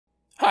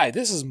Hi,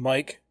 this is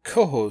Mike,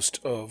 co-host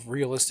of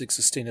Realistic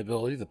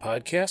Sustainability, the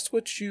podcast,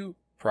 which you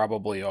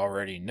probably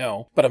already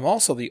know, but I'm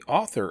also the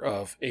author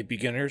of A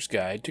Beginner's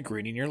Guide to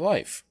Greening Your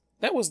Life.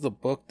 That was the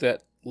book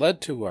that led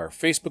to our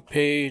Facebook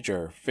page,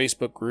 our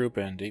Facebook group,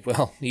 and,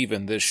 well,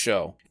 even this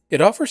show. It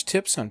offers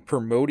tips on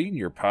promoting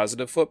your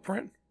positive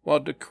footprint while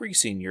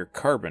decreasing your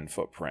carbon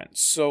footprint.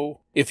 So,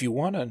 if you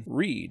want to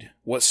read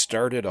what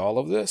started all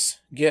of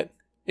this, get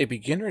A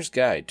Beginner's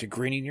Guide to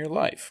Greening Your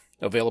Life,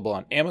 available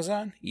on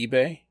Amazon,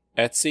 eBay,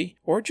 Etsy,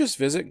 or just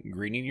visit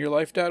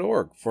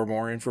greeningyourlife.org for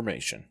more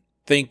information.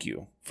 Thank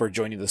you for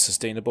joining the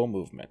sustainable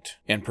movement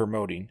and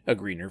promoting a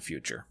greener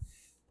future.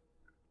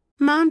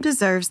 Mom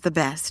deserves the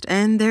best,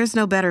 and there's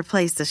no better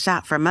place to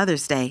shop for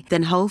Mother's Day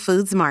than Whole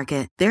Foods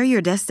Market. They're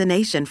your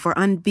destination for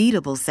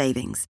unbeatable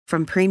savings,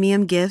 from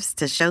premium gifts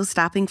to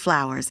show-stopping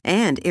flowers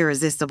and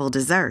irresistible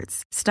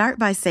desserts. Start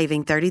by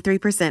saving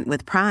 33%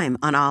 with Prime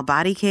on all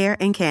body care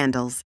and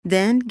candles.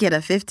 Then get a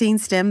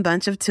 15-stem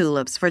bunch of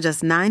tulips for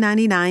just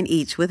 $9.99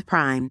 each with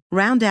Prime.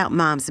 Round out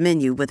Mom's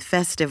menu with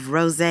festive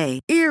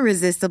rosé,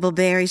 irresistible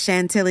berry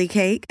chantilly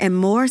cake, and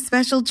more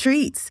special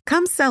treats.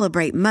 Come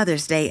celebrate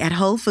Mother's Day at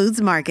Whole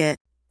Foods Market.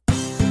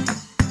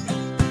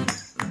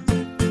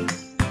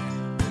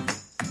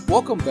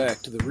 Welcome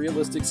back to the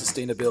Realistic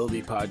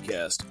Sustainability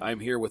Podcast.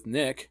 I'm here with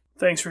Nick.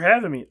 Thanks for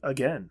having me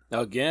again.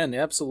 Again,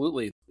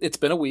 absolutely. It's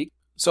been a week.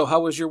 So how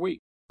was your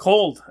week?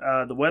 Cold.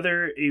 The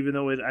weather, even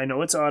though I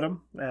know it's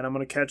autumn, and I'm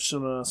going to catch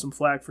some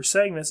flack for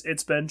saying this,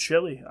 it's been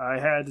chilly. I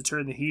had to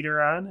turn the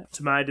heater on,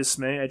 to my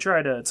dismay. It's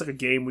like a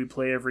game we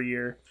play every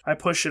year. I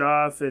push it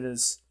off and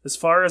as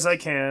far as I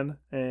can,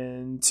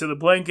 and till the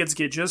blankets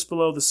get just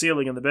below the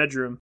ceiling in the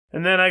bedroom.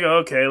 And then I go,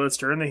 okay, let's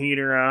turn the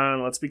heater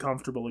on, let's be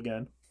comfortable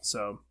again.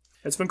 So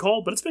it's been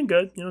cold, but it's been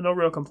good. No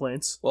real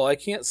complaints. Well, I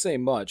can't say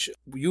much.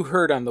 You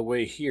heard on the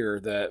way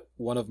here that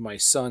one of my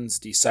sons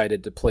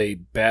decided to play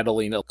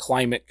battling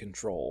climate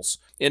controls.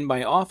 In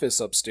my office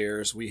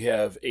upstairs, we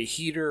have a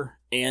heater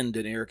and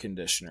an air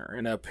conditioner.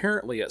 And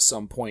apparently at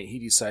some point he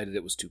decided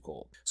it was too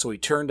cold. So he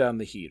turned on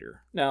the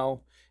heater.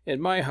 Now,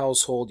 in my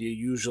household, you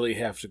usually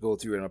have to go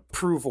through an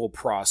approval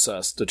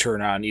process to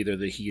turn on either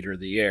the heat or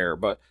the air.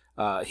 But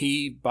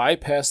he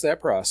bypassed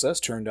that process,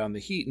 turned on the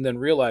heat, and then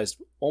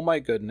realized, oh my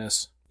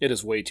goodness, it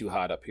is way too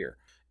hot up here,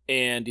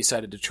 and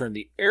decided to turn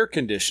the air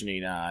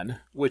conditioning on,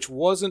 which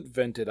wasn't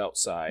vented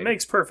outside.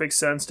 Makes perfect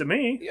sense to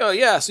me.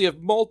 Yeah, so you have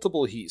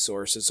multiple heat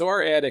sources. So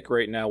our attic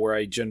right now, where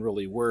I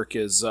generally work,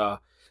 is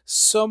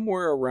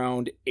somewhere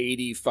around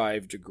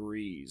 85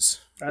 degrees.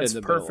 That's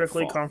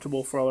perfectly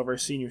comfortable for all of our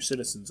senior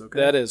citizens,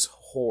 okay? That is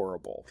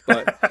horrible.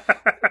 But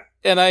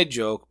and I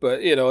joke,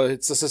 but,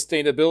 it's a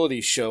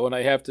sustainability show, and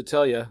I have to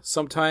tell you,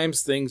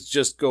 sometimes things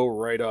just go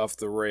right off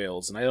the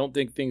rails, and I don't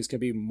think things can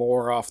be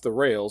more off the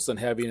rails than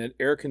having an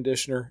air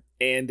conditioner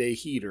and a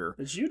heater.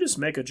 Did you just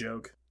make a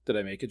joke? Did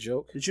I make a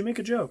joke? Did you make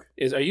a joke?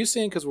 Are you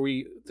saying because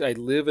I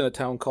live in a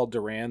town called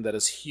Durand that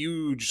is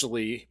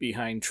hugely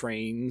behind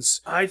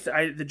trains?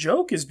 The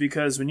joke is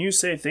because when you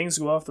say things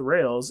go off the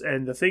rails,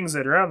 and the things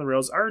that are on the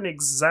rails aren't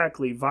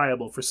exactly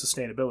viable for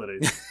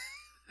sustainability.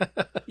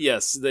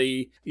 Yes,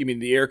 you mean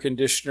the air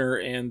conditioner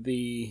and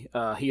the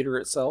heater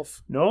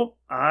itself? Nope,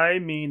 I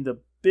mean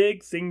the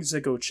big things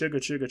that go chugga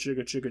chugga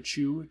chugga chugga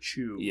chew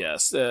chew.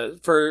 Yes,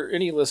 for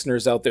any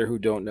listeners out there who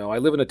don't know, I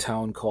live in a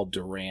town called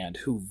Durand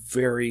who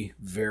very,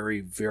 very,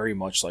 very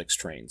much likes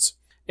trains.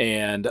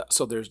 And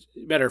so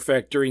matter of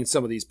fact, during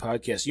some of these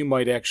podcasts, you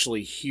might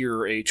actually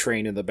hear a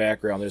train in the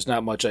background. There's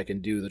not much I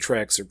can do. The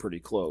tracks are pretty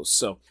close.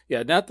 So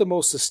yeah, not the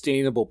most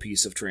sustainable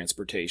piece of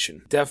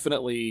transportation.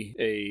 Definitely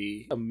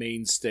a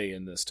mainstay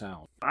in this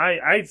town.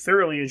 I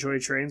thoroughly enjoy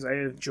trains. I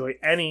enjoy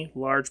any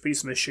large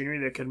piece of machinery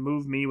that can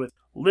move me with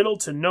little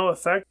to no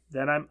effect,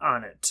 then I'm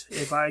on it.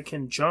 If I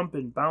can jump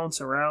and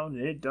bounce around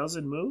and it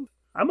doesn't move,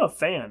 I'm a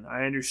fan.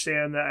 I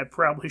understand that I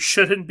probably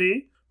shouldn't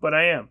be, but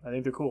I am. I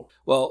think they're cool.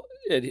 Well,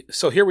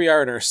 so here we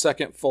are in our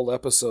second full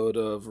episode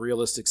of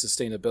Realistic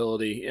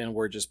Sustainability, and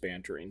we're just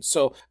bantering.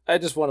 So I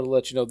just wanted to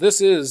let you know,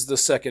 this is the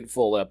second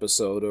full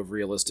episode of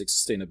Realistic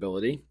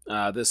Sustainability.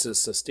 This is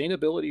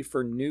Sustainability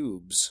for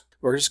Noobs.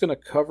 We're just going to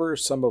cover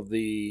some of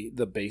the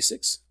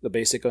basics, the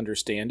basic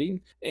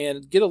understanding,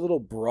 and get a little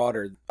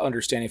broader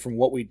understanding from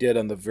what we did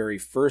on the very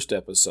first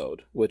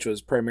episode, which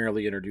was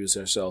primarily introduce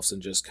ourselves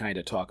and just kind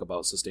of talk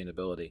about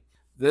sustainability.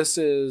 This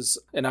is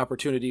an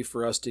opportunity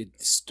for us to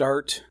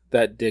start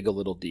that dig a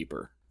little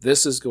deeper.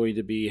 This is going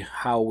to be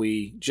how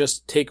we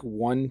just take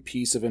one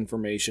piece of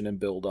information and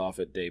build off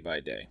it day by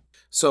day.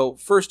 So,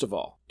 first of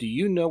all, do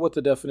you know what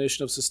the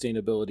definition of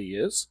sustainability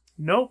is?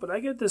 No, but I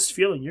get this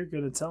feeling you're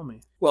going to tell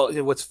me. Well,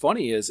 what's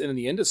funny is in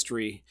the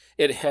industry,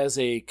 it has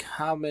a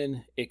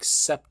common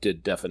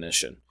accepted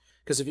definition.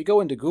 Because if you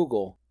go into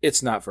Google,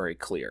 it's not very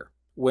clear.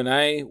 When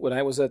I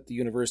was at the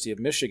University of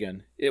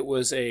Michigan, it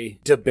was a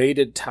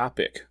debated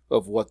topic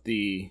of what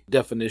the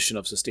definition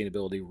of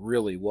sustainability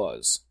really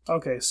was.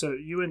 Okay, so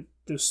you went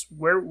this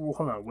where?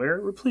 Hold on,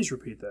 where? Please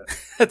repeat that.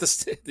 At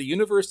the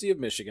University of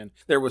Michigan,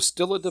 there was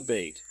still a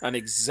debate on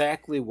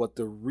exactly what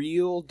the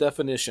real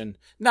definition,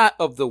 not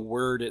of the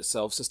word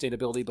itself,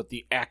 sustainability, but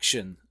the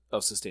action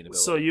of sustainability.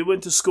 So you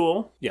went to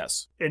school?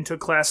 Yes. And took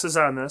classes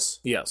on this?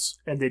 Yes.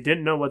 And they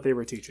didn't know what they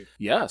were teaching?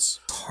 Yes.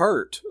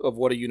 Part of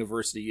what a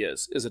university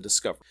is a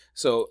discovery.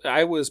 So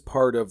I was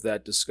part of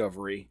that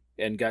discovery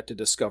and got to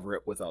discover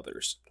it with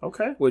others.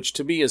 Okay. Which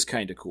to me is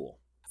kind of cool.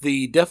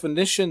 The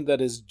definition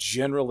that is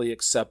generally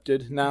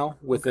accepted now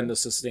within the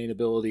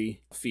sustainability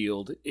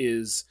field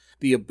is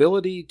the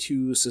ability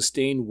to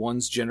sustain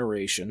one's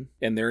generation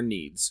and their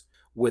needs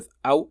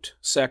without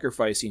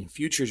sacrificing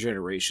future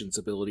generations'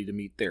 ability to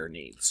meet their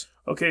needs.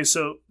 Okay,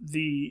 so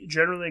the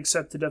generally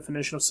accepted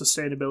definition of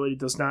sustainability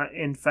does not,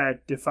 in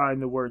fact, define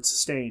the word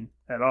sustain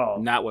at all.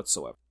 Not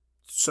whatsoever.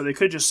 So they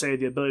could just say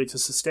the ability to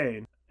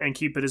sustain and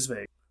keep it as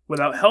vague,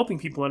 without helping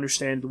people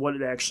understand what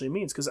it actually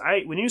means. Because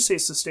when you say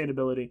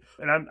sustainability,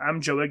 and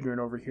I'm Joe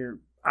Ignorant over here,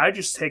 I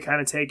just take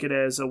it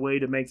as a way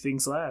to make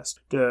things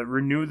last, to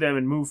renew them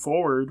and move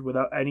forward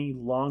without any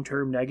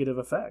long-term negative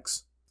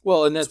effects.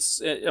 Well, and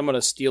I'm going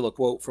to steal a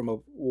quote from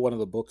one of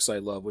the books I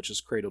love, which is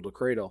Cradle to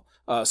Cradle.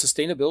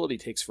 Sustainability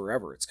takes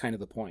forever. It's kind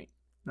of the point.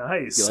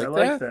 Nice. I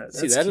like that.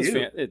 See, that's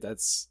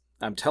cute.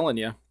 I'm telling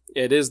you,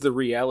 it is the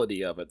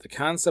reality of it. The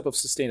concept of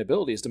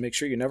sustainability is to make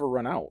sure you never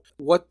run out.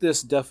 What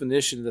this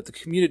definition that the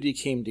community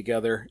came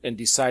together and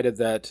decided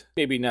that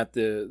maybe not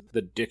the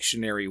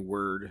dictionary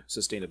word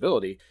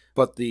sustainability,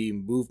 but the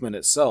movement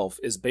itself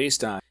is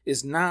based on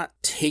is not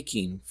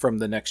taking from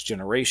the next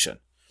generation.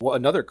 Well,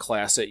 another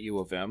class at U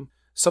of M,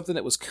 something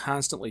that was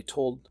constantly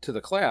told to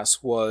the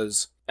class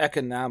was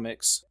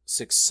economics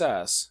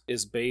success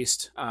is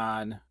based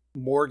on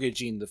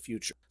mortgaging the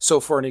future. So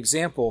for an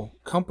example,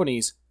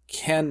 companies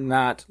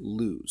cannot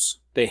lose.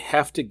 They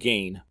have to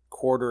gain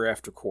quarter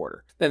after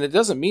quarter. Then it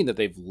doesn't mean that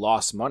they've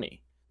lost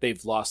money.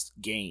 They've lost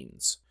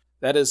gains.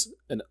 That is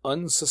an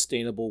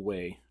unsustainable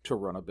way to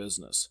run a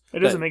business. It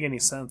doesn't make any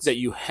sense. That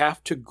you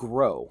have to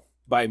grow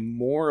by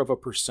more of a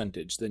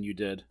percentage than you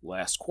did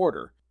last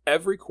quarter,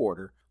 every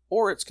quarter,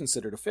 or it's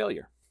considered a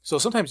failure. So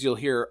sometimes you'll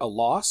hear a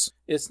loss.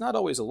 It's not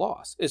always a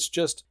loss. It's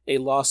just a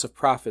loss of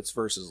profits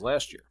versus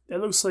last year.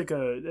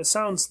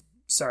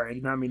 Sorry, I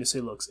did not mean to say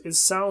looks. It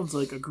sounds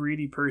like a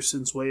greedy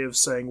person's way of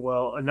saying,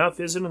 well, enough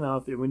isn't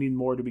enough and we need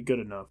more to be good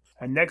enough.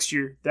 And next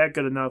year, that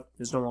good enough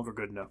is no longer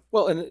good enough.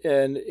 Well,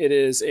 and it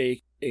is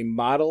a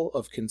model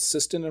of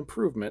consistent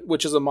improvement,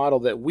 which is a model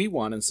that we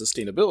want in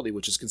sustainability,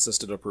 which is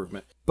consistent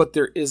improvement. But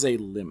there is a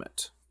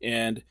limit.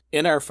 And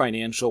in our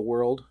financial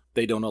world,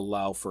 they don't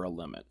allow for a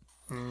limit.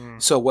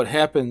 So what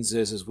happens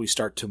is we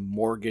start to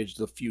mortgage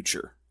the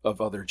future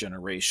of other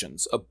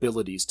generations'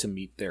 abilities to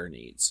meet their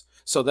needs.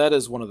 So that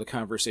is one of the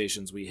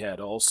conversations we had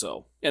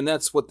also. And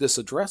that's what this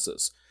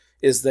addresses,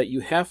 is that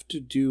you have to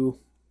do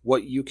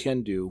what you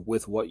can do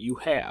with what you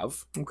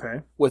have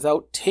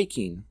without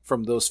taking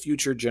from those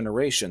future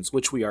generations,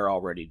 which we are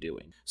already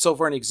doing. So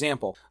for an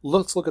example,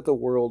 let's look at the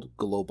world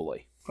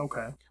globally.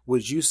 Okay.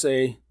 Would you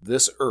say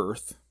this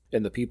earth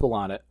and the people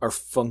on it are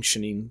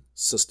functioning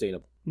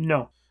sustainable?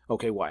 No.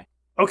 Okay, why?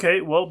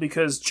 Okay, well,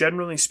 because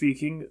generally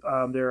speaking,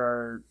 there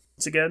are,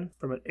 once again,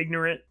 from an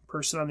ignorant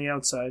person on the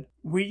outside,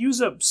 we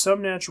use up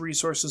some natural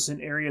resources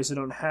in areas that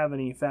don't have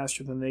any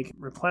faster than they can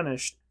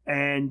replenish.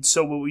 And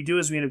so what we do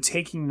is we end up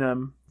taking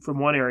them from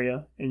one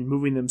area and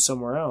moving them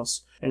somewhere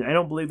else. And I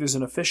don't believe there's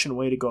an efficient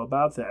way to go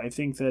about that. I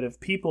think that if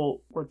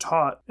people were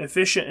taught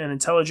efficient and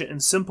intelligent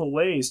and simple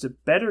ways to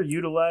better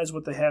utilize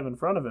what they have in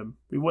front of them,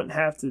 we wouldn't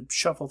have to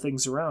shuffle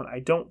things around. I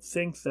don't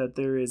think that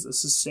there is a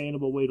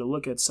sustainable way to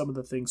look at some of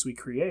the things we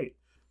create.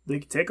 They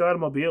take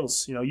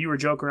automobiles. You know, you were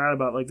joking around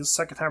about, like, this is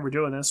the second time we're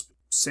doing this.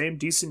 Same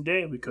decent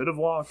day. We could have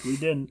walked. We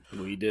didn't.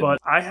 We didn't. But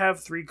I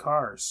have 3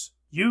 cars.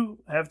 You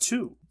have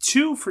 2.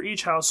 2 for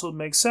each household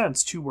makes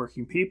sense. 2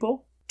 working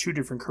people, 2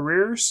 different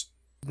careers,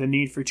 the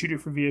need for 2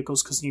 different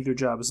vehicles because neither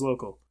job is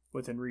local.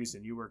 Within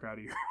reason, you work out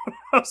of your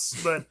house.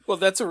 But well,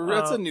 that's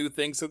a new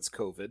thing since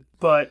COVID.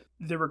 But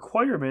the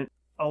requirement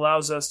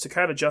allows us to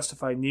kind of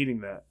justify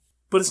needing that.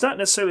 But it's not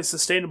necessarily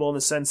sustainable in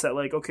the sense that,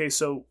 like, okay,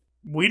 so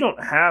we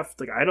don't have,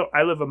 like,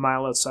 I live a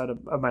mile outside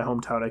of my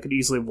hometown. I could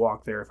easily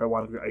walk there if I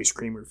wanted to get ice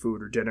cream or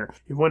food or dinner.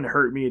 It wouldn't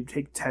hurt me. It'd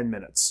take 10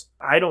 minutes.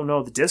 I don't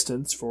know the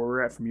distance for where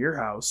we're at from your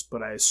house,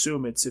 but I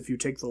assume it's, if you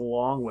take the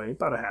long way,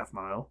 about a half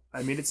mile.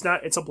 I mean, it's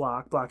a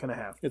block and a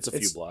half. It's a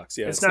few blocks,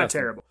 yeah. It's not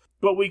terrible.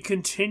 But we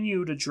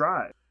continue to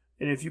drive.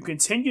 And if you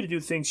continue to do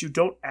things you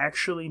don't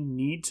actually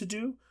need to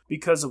do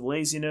because of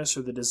laziness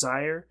or the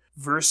desire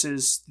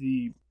versus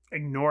the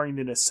ignoring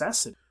the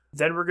necessity,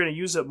 then we're going to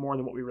use up more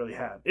than what we really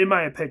have, in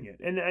my opinion.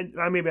 And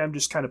maybe I'm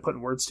just kind of putting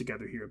words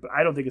together here, but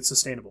I don't think it's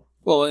sustainable.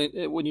 Well,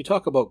 when you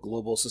talk about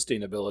global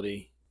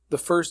sustainability, the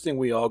first thing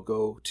we all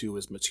go to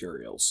is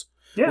materials.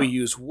 Yeah. We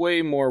use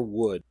way more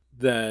wood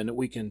than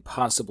we can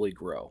possibly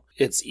grow.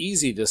 It's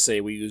easy to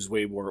say we use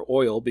way more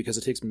oil because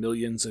it takes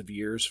millions of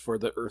years for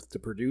the Earth to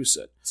produce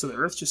it. So the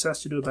Earth just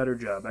has to do a better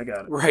job. I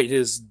got it. Right, it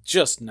is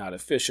just not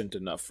efficient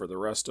enough for the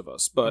rest of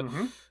us. But,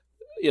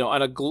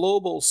 on a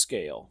global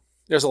scale,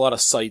 there's a lot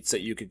of sites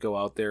that you could go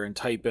out there and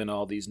type in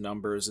all these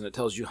numbers, and it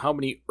tells you how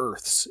many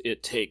Earths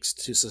it takes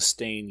to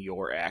sustain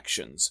your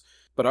actions.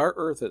 But our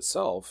Earth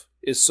itself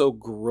is so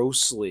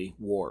grossly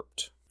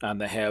warped on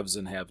the haves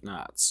and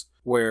have-nots,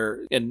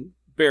 and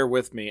bear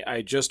with me,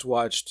 I just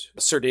watched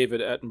Sir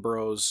David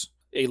Attenborough's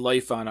A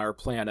Life on Our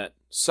Planet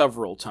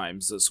several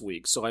times this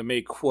week, so I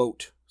may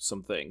quote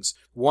some things.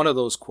 One of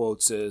those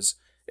quotes is,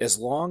 as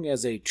long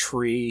as a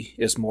tree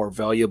is more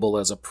valuable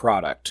as a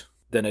product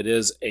than it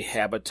is a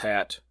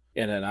habitat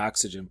and an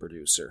oxygen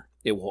producer,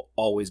 it will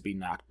always be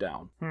knocked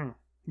down.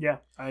 Yeah,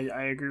 I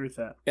agree with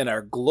that. And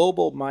our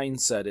global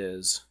mindset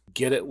is,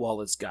 get it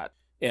while it's got.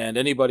 And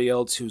anybody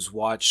else who's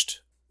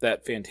watched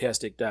that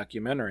fantastic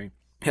documentary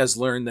has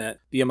learned that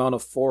the amount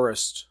of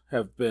forests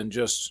have been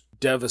just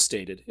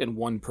devastated in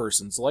one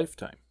person's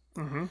lifetime.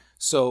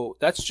 So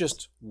that's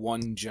just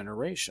one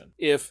generation.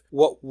 If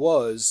what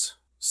was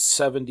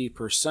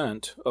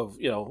 70%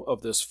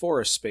 of this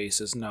forest space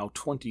is now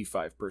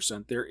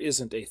 25%, there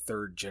isn't a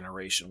third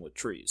generation with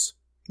trees.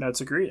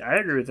 That's agreed. I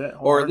agree with that.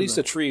 Or at least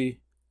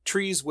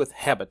trees with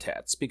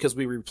habitats, because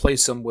we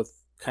replace them with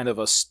kind of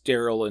a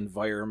sterile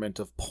environment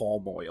of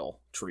palm oil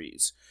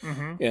trees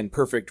and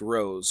perfect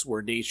rows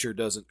where nature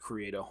doesn't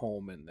create a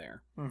home in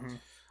there.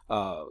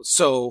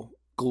 So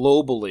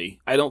globally,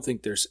 I don't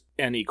think there's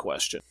any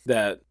question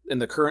that in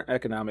the current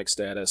economic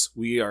status,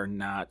 we are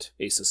not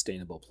a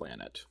sustainable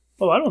planet.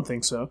 Well, I don't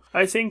think so.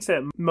 I think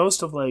that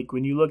most of,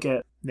 when you look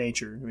at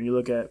nature, when you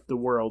look at the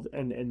world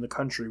and the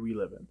country we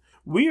live in,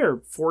 we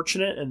are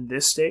fortunate in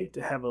this state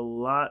to have a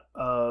lot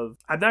of,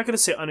 I'm not going to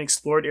say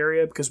unexplored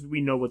area because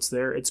we know what's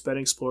there. It's been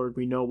explored.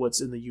 We know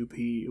what's in the UP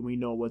and we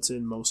know what's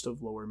in most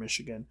of lower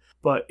Michigan,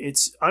 but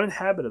it's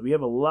uninhabited. We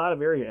have a lot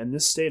of area in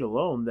this state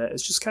alone that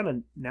is just kind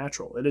of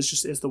natural. It is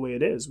just, it's the way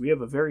it is. We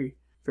have a very,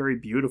 very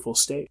beautiful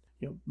state.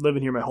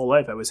 Living here my whole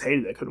life, I was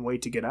hated. I couldn't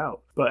wait to get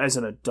out. But as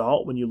an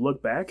adult, when you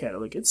look back at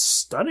it, it's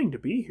stunning to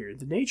be here.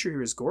 The nature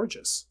here is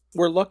gorgeous.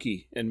 We're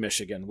lucky in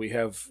Michigan. We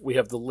have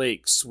the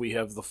lakes, we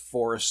have the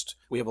forest,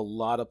 we have a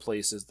lot of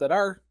places that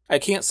are, I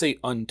can't say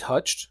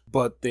untouched,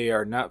 but they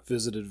are not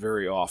visited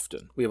very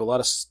often. We have a lot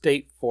of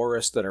state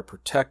forests that are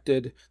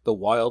protected. The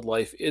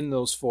wildlife in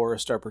those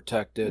forests are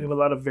protected. We have a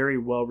lot of very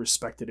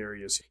well-respected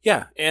areas.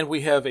 Yeah, and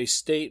we have a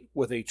state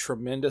with a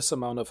tremendous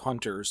amount of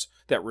hunters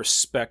that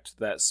respect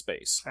that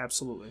space.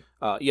 Absolutely.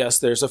 Yes,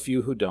 there's a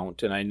few who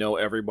don't, and I know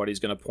everybody's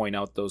going to point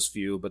out those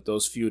few, but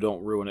those few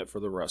don't ruin it for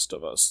the rest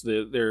of us.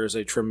 There's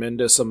a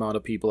tremendous amount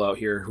of people out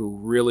here who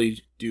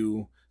really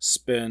do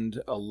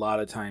spend a lot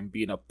of time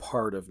being a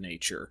part of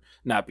nature,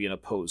 not being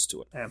opposed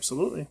to it.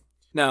 Absolutely.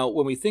 Now,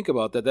 when we think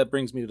about that, that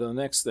brings me to the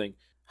next thing.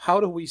 How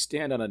do we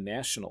stand on a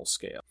national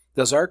scale?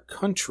 Does our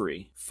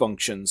country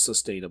function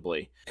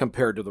sustainably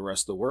compared to the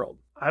rest of the world?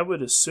 I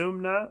would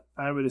assume not.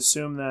 I would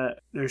assume that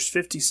there's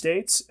 50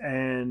 states,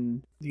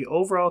 and the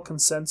overall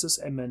consensus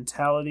and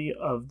mentality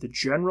of the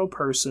general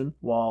person,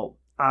 while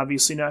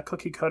obviously not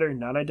cookie cutter,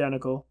 not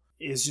identical,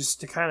 is just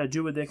to kind of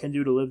do what they can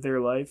do to live their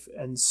life.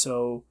 And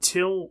so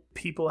till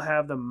people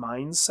have the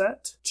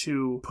mindset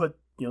to put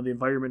the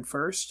environment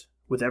first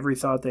with every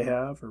thought they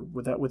have, or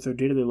with their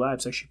day-to-day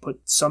lives, actually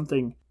put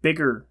something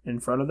bigger in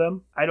front of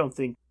them, I don't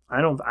think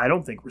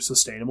we're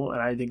sustainable.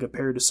 And I think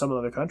compared to some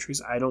other countries,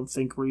 I don't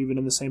think we're even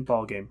in the same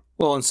ballgame.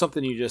 Well, and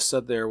something you just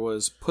said there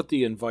was put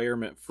the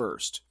environment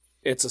first.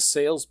 It's a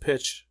sales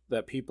pitch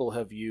that people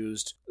have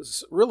used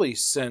really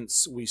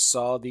since we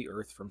saw the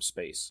Earth from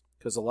space.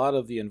 Because a lot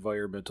of the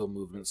environmental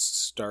movements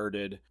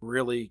started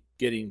really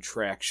getting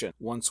traction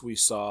once we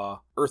saw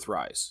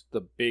Earthrise.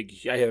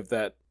 I have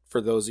that,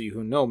 for those of you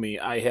who know me,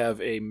 I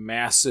have a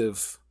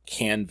massive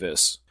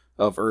canvas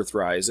of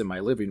Earthrise in my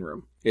living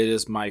room. It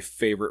is my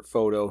favorite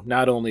photo,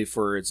 not only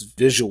for its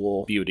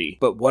visual beauty,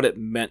 but what it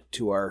meant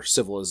to our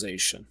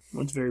civilization.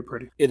 It's very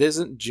pretty. It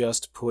isn't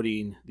just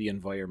putting the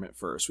environment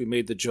first. We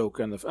made the joke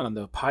on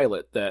the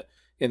pilot that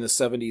in the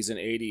 70s and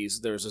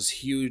 80s, there's this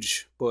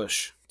huge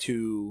push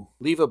to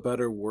leave a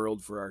better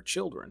world for our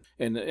children.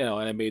 And and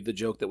I made the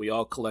joke that we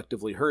all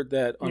collectively heard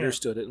that,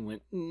 understood it, and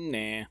went,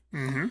 nah,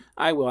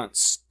 I want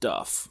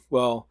stuff.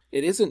 Well,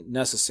 it isn't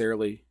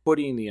necessarily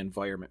putting the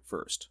environment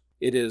first.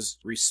 It is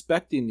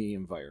respecting the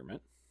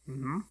environment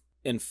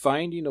and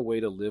finding a way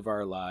to live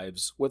our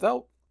lives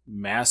without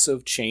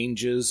massive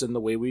changes in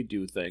the way we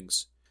do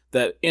things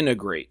that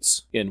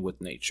integrates in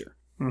with nature.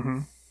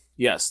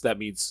 Yes, that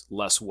means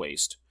less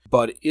waste.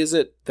 But is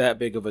it that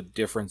big of a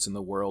difference in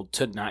the world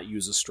to not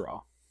use a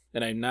straw?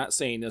 And I'm not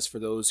saying this for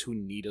those who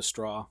need a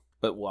straw,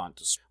 but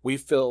want a straw. We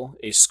fill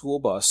a school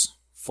bus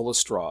full of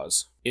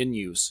straws in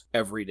use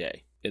every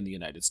day in the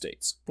United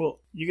States.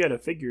 Well, you got to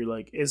figure,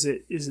 is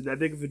it that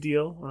big of a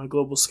deal on a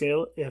global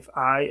scale if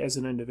I, as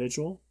an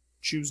individual,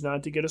 choose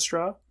not to get a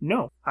straw?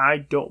 No, I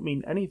don't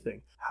mean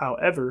anything.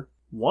 However,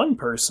 one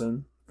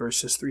person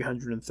versus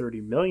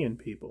 330 million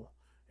people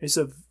It's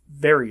a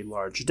very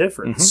large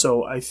difference. Mm-hmm.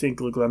 So I think,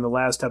 look, on the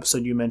last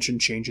episode you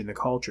mentioned changing the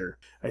culture.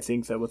 I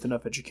think that with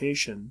enough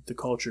education, the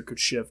culture could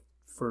shift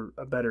for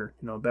a better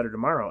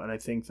tomorrow. And I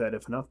think that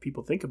if enough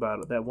people think about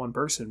it, that one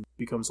person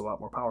becomes a lot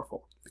more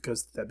powerful,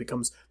 because that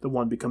becomes the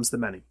one becomes the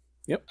many.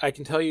 Yep. I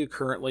can tell you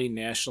currently,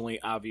 nationally,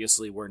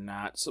 obviously, we're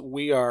not. So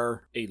we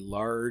are a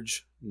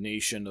large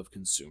nation of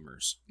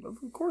consumers. Of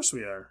course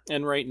we are.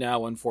 And right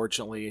now,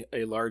 unfortunately,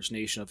 a large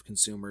nation of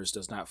consumers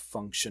does not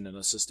function in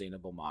a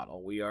sustainable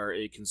model. We are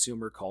a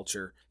consumer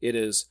culture. It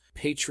is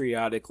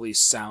patriotically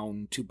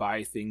sound to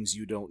buy things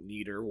you don't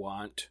need or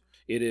want.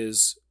 It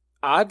is,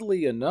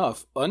 oddly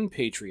enough,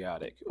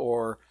 unpatriotic.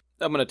 Or,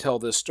 I'm going to tell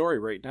this story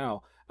right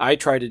now. I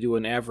tried to do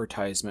an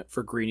advertisement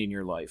for Greening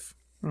Your Life.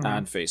 Mm-hmm.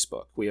 On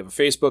Facebook. We have a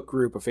Facebook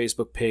group, a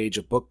Facebook page,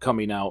 a book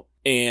coming out,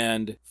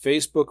 and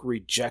Facebook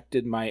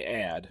rejected my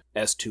ad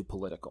as too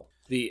political.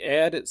 The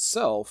ad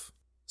itself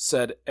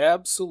said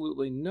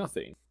absolutely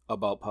nothing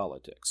about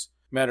politics.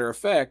 Matter of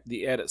fact,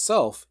 the ad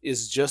itself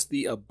is just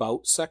the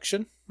About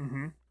section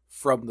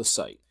from the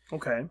site.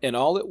 Okay. And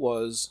all it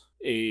was,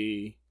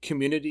 a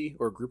community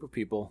or group of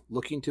people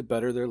looking to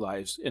better their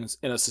lives in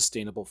a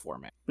sustainable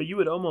format. But you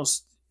would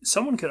almost...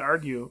 Someone could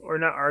argue, or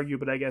not argue,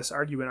 but I guess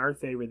argue in our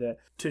favor, that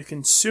to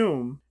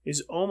consume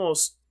is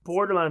almost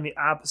borderline the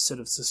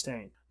opposite of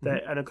sustain.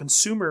 That in a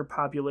consumer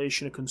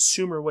population, a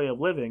consumer way of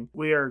living,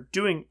 we are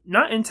doing,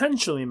 not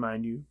intentionally,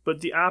 mind you,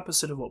 but the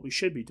opposite of what we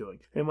should be doing.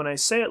 And when I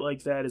say it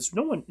like that, is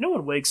no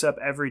one wakes up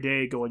every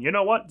day going, you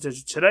know what,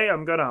 today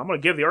I'm gonna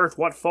give the earth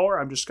what for?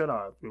 I'm just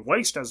gonna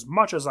waste as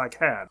much as I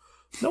can.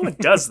 No one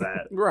does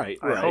that. Right.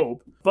 I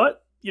hope.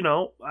 But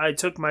I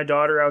took my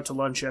daughter out to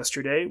lunch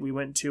yesterday. We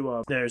went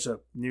to there's a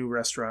new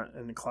restaurant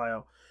in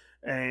Clio,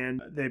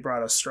 and they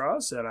brought us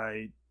straws, and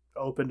I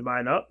opened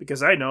mine up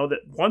because I know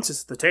that once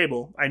it's at the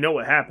table, I know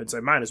what happens.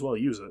 I might as well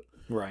use it.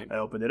 Right. I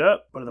opened it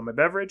up, put it on my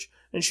beverage,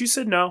 and she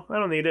said, no, I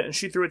don't need it, and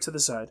she threw it to the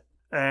side.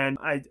 And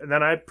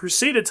then I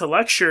proceeded to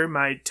lecture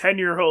my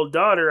 10-year-old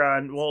daughter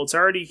on, well, it's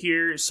already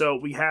here, so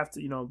we have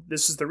to,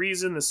 this is the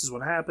reason, this is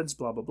what happens,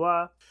 blah, blah,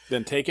 blah.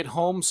 Then take it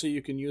home so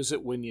you can use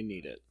it when you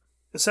need it.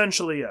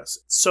 Essentially, yes.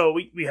 So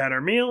we had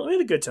our meal. We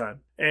had a good time.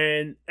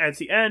 And at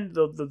the end,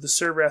 the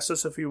server asked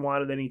us if we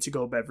wanted any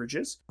to-go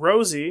beverages.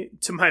 Rosie,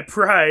 to my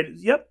pride,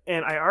 yep,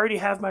 and I already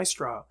have my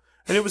straw.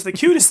 And it was the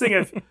cutest thing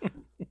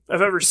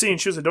I've ever seen.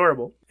 She was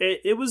adorable.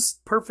 It was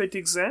perfect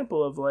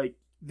example of,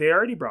 they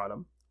already brought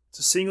them. It's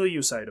a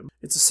single-use item.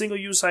 It's a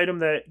single-use item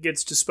that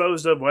gets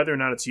disposed of whether or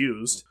not it's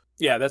used.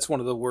 Yeah, that's one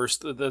of the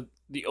worst.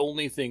 The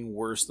only thing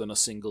worse than a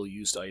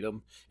single-use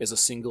item is a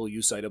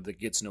single-use item that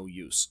gets no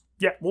use.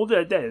 Yeah, well,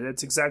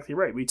 that's exactly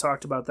right. We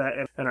talked about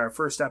that in our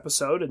first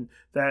episode, and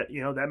that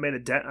that made a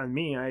dent on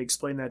me. I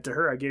explained that to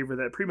her. I gave her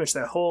that pretty much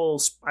that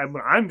whole.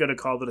 I'm going to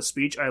call it a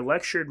speech. I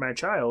lectured my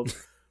child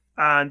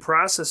on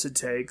process it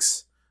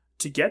takes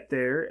to get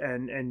there,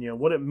 and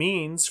what it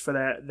means for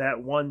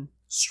that one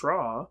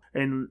straw.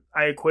 And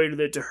I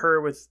equated it to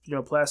her with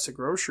plastic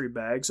grocery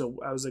bags. So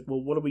I was like,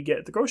 well, what do we get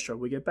at the grocery store?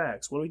 We get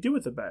bags. What do we do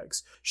with the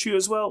bags? She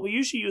goes, well, we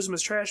usually use them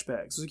as trash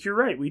bags. I was like, you're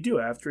right, we do.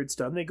 After it's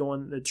done, they go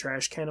in the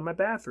trash can in my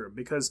bathroom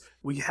because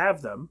we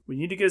have them. We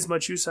need to get as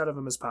much use out of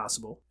them as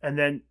possible. And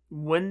then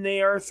when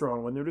they are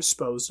thrown, when they're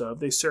disposed of,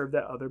 they serve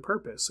that other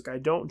purpose. I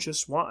don't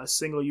just want a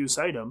single use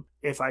item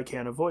if I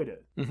can avoid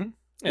it. Mm-hmm.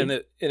 And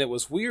it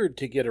was weird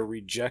to get a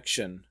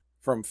rejection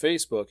from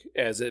Facebook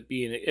as it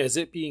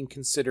being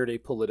considered a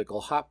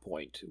political hot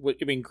point.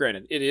 I mean,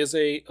 granted, it is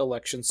a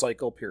election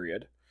cycle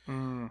period,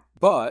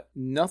 but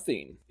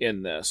nothing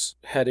in this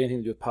had anything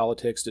to do with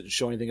politics, didn't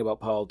show anything about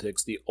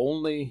politics. The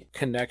only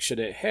connection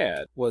it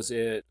had was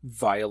it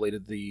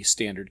violated the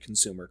standard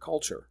consumer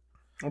culture.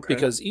 Okay.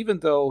 Because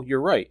even though,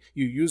 you're right,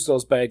 you use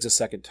those bags a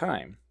second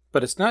time,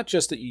 but it's not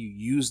just that you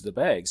use the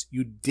bags,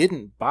 you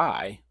didn't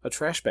buy a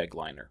trash bag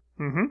liner.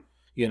 Mm-hmm.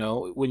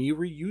 When you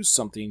reuse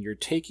something, you're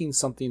taking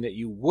something that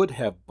you would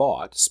have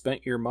bought,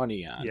 spent your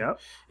money on,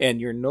 and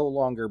you're no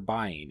longer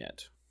buying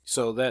it.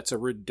 So that's a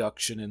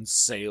reduction in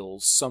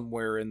sales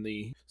somewhere in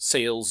the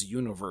sales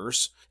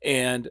universe.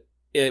 And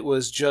it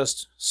was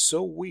just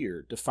so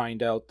weird to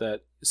find out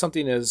that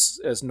something as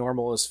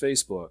normal as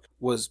Facebook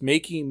was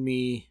making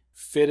me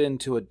fit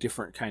into a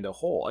different kind of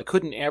hole. I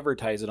couldn't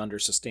advertise it under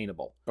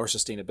sustainable or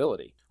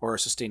sustainability or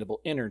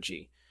sustainable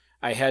energy.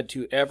 I had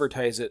to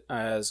advertise it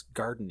as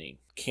gardening,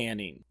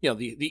 canning,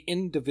 the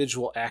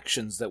individual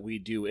actions that we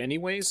do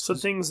anyways. So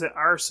things that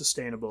are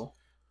sustainable.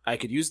 I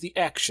could use the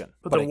action.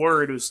 But the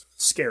word was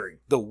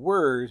scary. The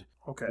word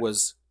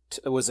was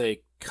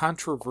a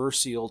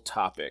controversial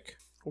topic.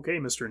 Okay,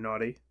 Mr.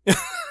 Naughty.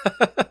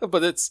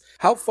 But it's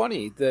how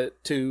funny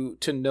that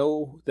to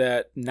know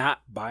that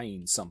not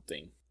buying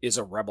something is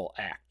a rebel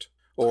act.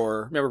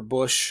 Or remember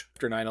Bush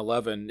after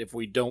 9/11, if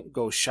we don't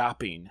go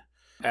shopping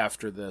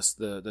after this,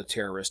 the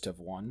terrorists have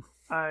won.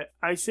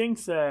 I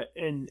think that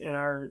in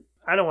our,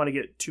 I don't want to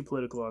get too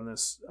political on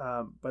this,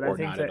 but I think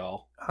not that, at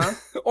all. Huh?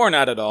 Or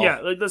not at all. Yeah,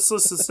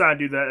 let's not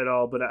do that at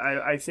all. But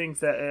I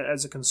think that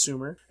as a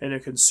consumer, in a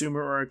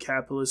consumer or a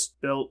capitalist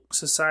built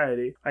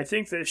society, I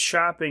think that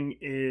shopping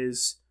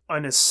is a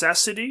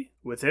necessity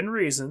within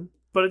reason,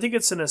 but I think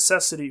it's a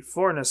necessity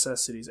for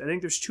necessities. I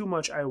think there's too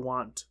much I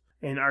want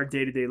in our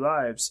day-to-day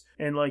lives.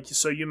 And like,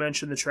 so you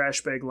mentioned the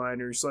trash bag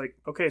liners. Like,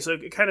 okay, so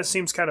it kind of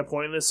seems kind of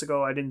pointless to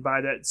go, I didn't buy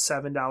that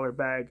 $7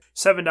 bag,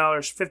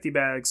 $7, 50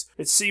 bags.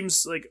 It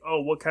seems like,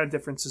 oh, what kind of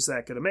difference is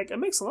that going to make? It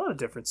makes a lot of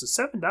differences.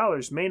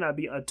 $7 may not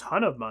be a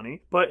ton of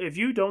money, but if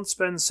you don't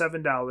spend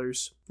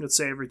 $7, let's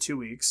say every 2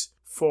 weeks,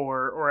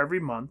 or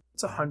every month,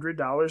 it's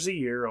 $100 a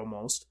year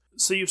almost.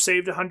 So you've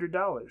saved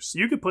 $100.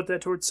 You could put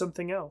that towards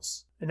something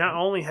else. And not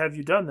only have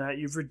you done that,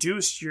 you've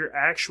reduced your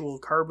actual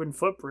carbon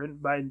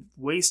footprint by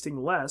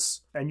wasting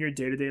less in your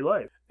day-to-day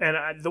life.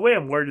 And the way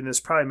I'm wording this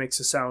probably makes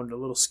it sound a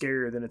little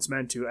scarier than it's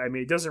meant to. I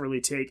mean, it doesn't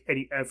really take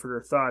any effort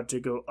or thought to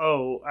go,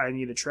 oh, I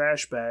need a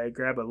trash bag,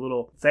 grab a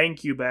little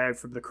thank you bag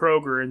from the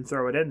Kroger and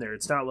throw it in there.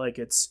 It's not like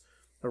it's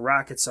a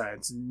rocket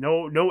science.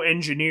 No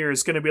engineer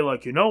is going to be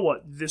like, you know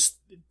what, this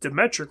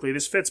diametrically,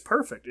 this fits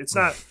perfect. It's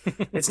not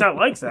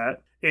like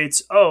that.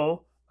 It's,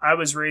 oh, I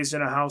was raised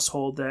in a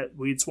household that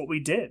it's what we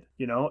did,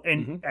 you know?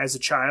 And as a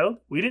child,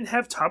 we didn't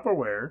have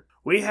Tupperware.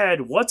 We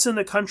had what's in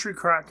the country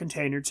crock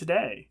container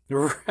today.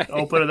 Right.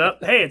 Open it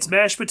up. Hey, it's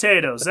mashed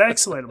potatoes.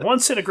 Excellent.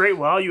 Once in a great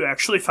while, you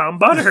actually found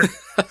butter.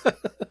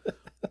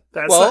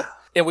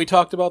 And we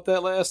talked about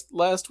that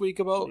last week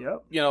about,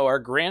 Yep. Our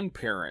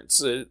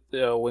grandparents.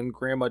 When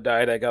Grandma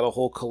died, I got a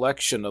whole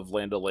collection of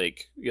Land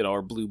O'Lake,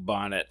 our Blue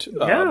Bonnet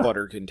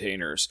butter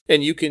containers.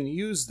 And you can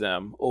use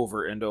them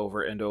over and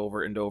over and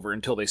over and over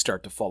until they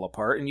start to fall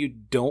apart. And you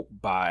don't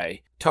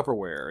buy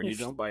Tupperware and you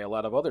don't buy a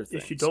lot of other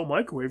things. If you don't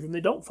microwave them, they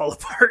don't fall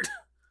apart.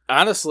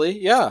 Honestly,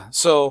 yeah.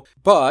 So,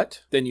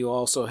 but then you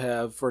also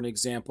have, for an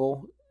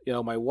example,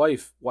 my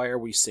wife, why are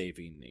we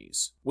saving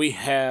these? We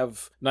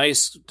have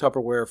nice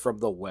Tupperware from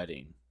the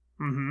wedding.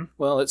 Mm-hmm.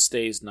 Well, it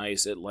stays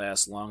nice. It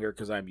lasts longer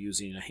because I'm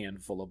using a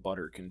handful of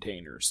butter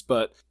containers.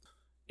 But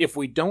if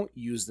we don't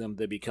use them,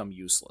 they become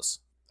useless.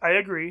 I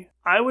agree.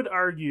 I would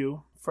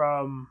argue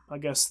from, I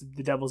guess,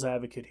 the devil's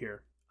advocate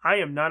here. I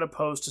am not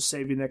opposed to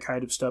saving that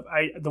kind of stuff.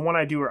 The one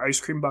I do are ice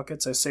cream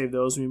buckets. I save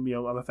those. I'm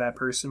a fat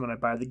person. When I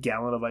buy the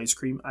gallon of ice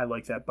cream, I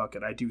like that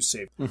bucket. I do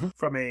save. Mm-hmm.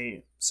 From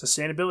a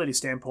sustainability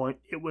standpoint,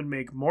 it would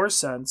make more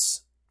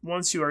sense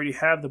once you already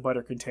have the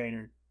butter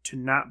container to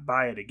not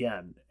buy it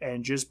again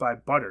and just buy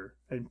butter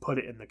and put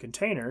it in the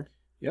container.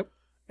 Yep.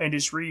 And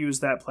just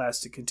reuse that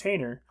plastic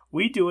container.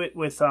 We do it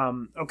with,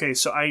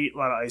 so I eat a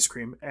lot of ice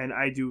cream, and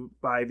I do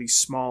buy these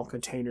small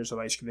containers of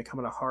ice cream. They come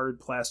in a hard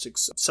plastic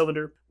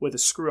cylinder with a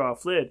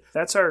screw-off lid.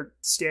 That's our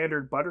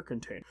standard butter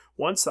container.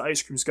 Once the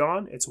ice cream's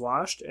gone, it's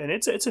washed, and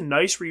it's a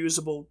nice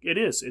reusable,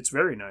 it's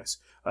very nice.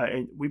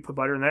 And we put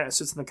butter in that. It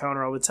sits on the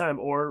counter all the time.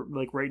 Or,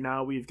 like right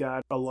now, we've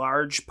got a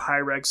large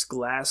Pyrex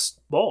glass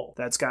bowl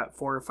that's got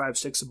 4 or 5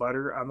 sticks of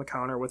butter on the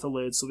counter with a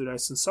lid so they're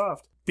nice and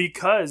soft.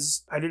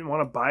 Because I didn't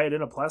want to buy it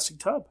in a plastic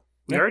tub.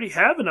 We already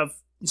have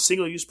enough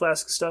single-use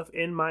plastic stuff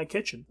in my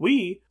kitchen.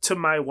 We, to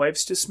my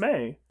wife's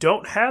dismay,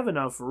 don't have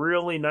enough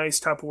really nice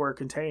Tupperware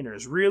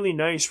containers, really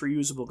nice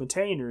reusable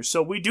containers,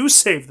 so we do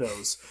save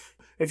those.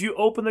 If you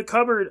open the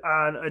cupboard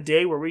on a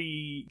day where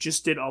we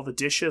just did all the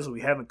dishes and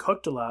we haven't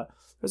cooked a lot,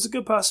 there's a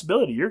good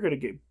possibility you're going to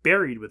get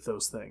buried with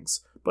those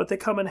things. But they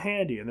come in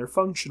handy and they're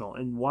functional,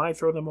 and why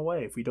throw them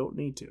away if we don't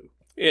need to?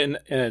 And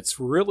it's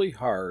really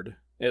hard,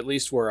 at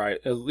least where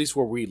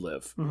we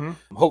live.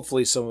 Mm-hmm.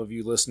 Hopefully some of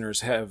you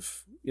listeners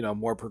have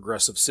more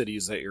progressive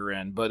cities that you're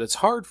in, but it's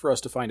hard for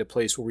us to find a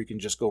place where we can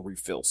just go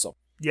refill some.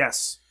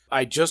 Yes. We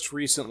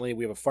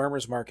have a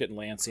farmer's market in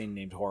Lansing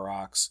named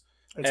Horrocks.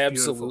 It's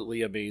absolutely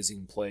beautiful.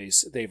 Amazing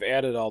place. They've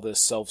added all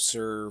this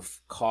self-serve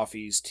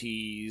coffees,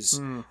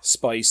 teas,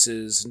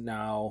 spices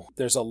now.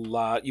 There's a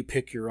lot. You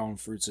pick your own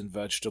fruits and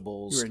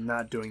vegetables. You're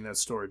not doing that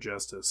store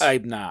justice.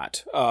 I'm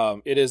not.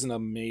 It is an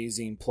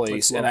amazing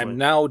place, and lovely. I'm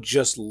now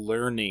just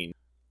learning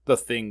the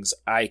things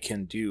I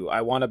can do.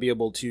 I want to be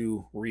able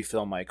to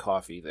refill my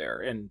coffee there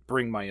and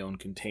bring my own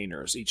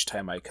containers each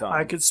time I come.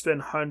 I could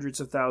spend hundreds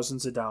of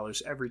thousands of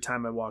dollars every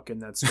time I walk in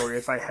that store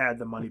if I had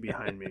the money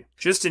behind me.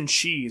 Just in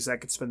cheese, I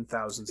could spend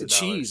thousands of dollars.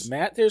 Cheese,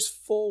 Matt, there's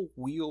full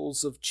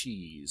wheels of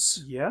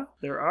cheese. Yeah,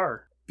 there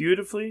are.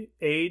 Beautifully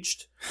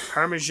aged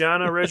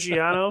Parmigiano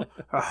Reggiano,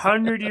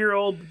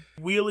 100-year-old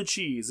wheel of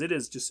cheese. It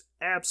is just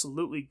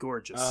absolutely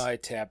gorgeous. I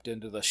tapped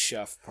into the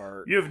chef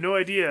part. You have no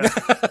idea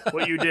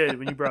what you did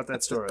when you brought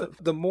that store up.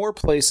 The more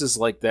places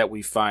like that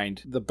we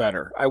find, the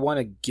better. I want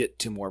to get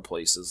to more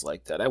places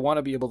like that. I want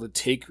to be able to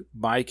take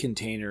my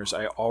containers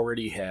I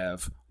already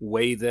have,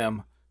 weigh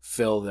them,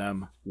 fill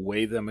them,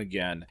 weigh them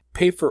again,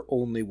 pay for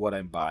only what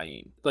I'm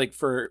buying.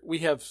 We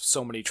have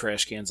so many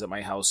trash cans at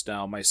my house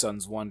now. My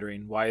son's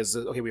wondering, why is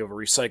it? Okay, we have a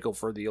recycle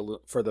for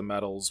the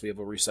metals. We have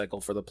a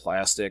recycle for the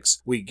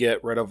plastics. We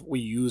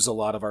use a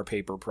lot of our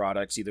paper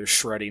products, either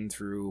shredding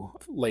through,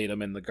 laying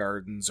them in the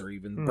gardens, or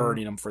even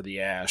burning them for the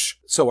ash.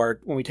 So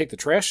when we take the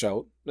trash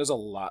out, there's a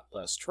lot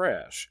less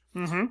trash.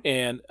 Mm-hmm.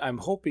 And I'm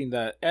hoping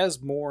that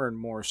as more and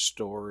more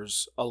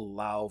stores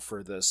allow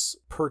for this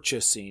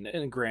purchasing,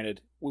 and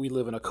granted, we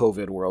live in a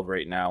COVID world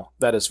right now,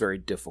 that is very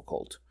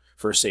difficult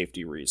for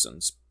safety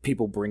reasons.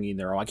 People bringing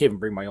their own. I can't even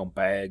bring my own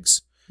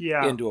bags.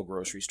 into a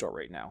grocery store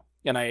right now.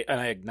 And I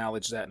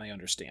acknowledge that and I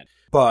understand.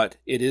 But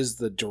it is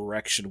the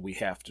direction we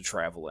have to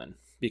travel in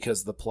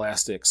because the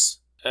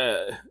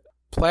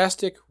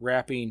plastic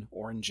wrapping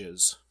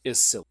oranges is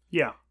silly.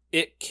 Yeah.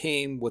 It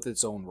came with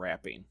its own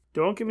wrapping.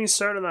 Don't get me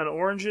started on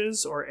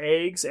oranges or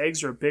eggs.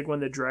 Eggs are a big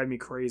one that drive me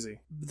crazy.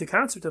 The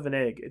concept of an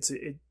egg,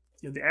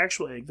 the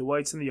actual egg, the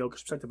whites and the yolk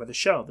is protected by the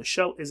shell. The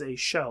shell is a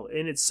shell.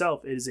 In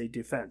itself, it is a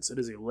defense. It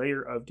is a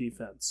layer of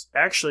defense.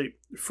 Actually,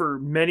 for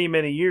many,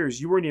 many years,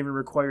 you weren't even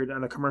required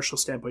on a commercial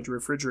standpoint to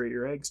refrigerate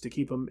your eggs to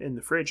keep them in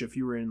the fridge. If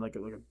you were in like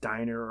a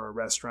diner or a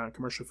restaurant,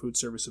 commercial food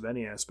service of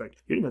any aspect,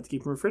 you didn't have to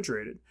keep them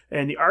refrigerated.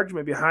 And the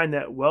argument behind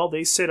that, well,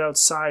 they sit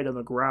outside on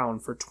the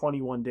ground for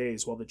 21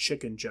 days while the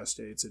chicken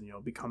gestates and,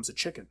 becomes a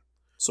chicken.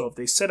 So if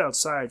they sit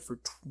outside for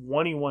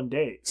 21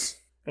 days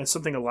and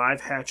something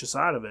alive hatches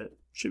out of it,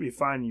 should be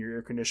fine in your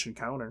air-conditioned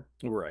counter.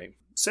 Right.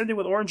 Same thing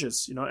with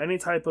oranges. Any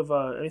type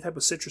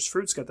of citrus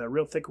fruit's got that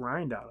real thick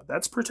rind on it.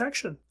 That's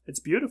protection.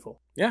 It's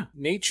beautiful. Yeah.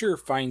 Nature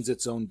finds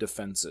its own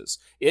defenses.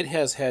 It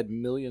has had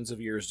millions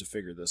of years to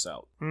figure this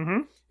out. Mm-hmm.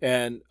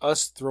 And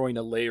us throwing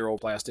a layer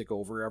of plastic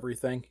over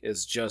everything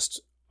is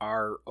just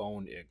our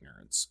own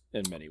ignorance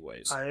in many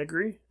ways. I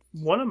agree.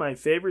 One of my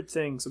favorite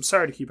things, I'm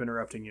sorry to keep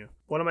interrupting you.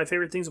 One of my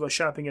favorite things about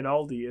shopping at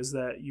Aldi is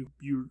that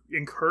you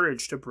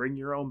encourage to bring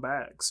your own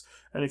bags.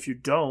 And if you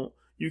don't,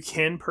 you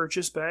can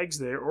purchase bags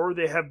there, or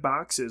they have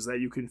boxes that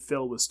you can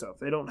fill with stuff.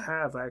 They don't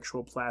have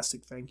actual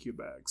plastic thank you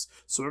bags.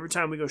 So every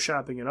time we go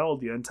shopping at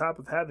Aldi, on top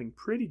of having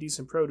pretty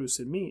decent produce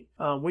and meat,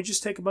 we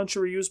just take a bunch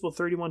of reusable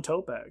 31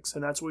 tote bags,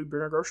 and that's what we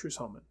bring our groceries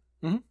home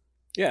in. Mm-hmm.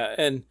 Yeah,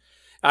 and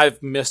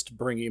I've missed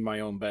bringing my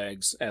own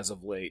bags as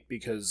of late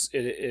because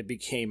it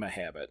became a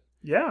habit.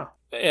 Yeah.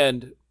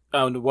 And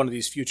on one of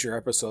these future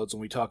episodes,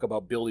 when we talk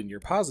about building your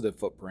positive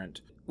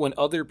footprint, when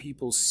other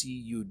people see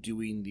you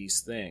doing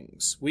these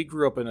things, we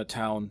grew up in a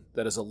town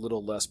that is a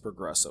little less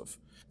progressive,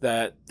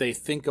 that they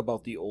think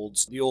about the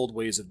old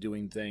ways of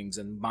doing things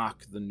and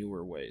mock the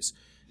newer ways.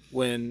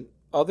 When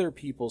other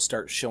people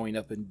start showing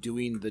up and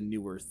doing the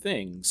newer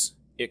things,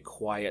 it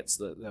quiets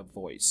that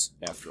voice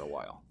after a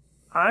while.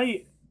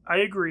 I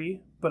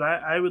agree, but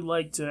I would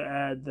like to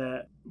add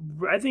that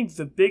I think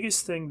the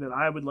biggest thing that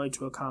I would like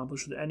to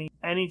accomplish with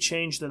any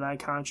change that I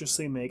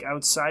consciously make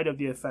outside of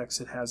the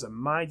effects it has on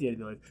my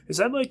daily life is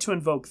I'd like to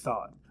invoke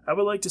thought. I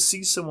would like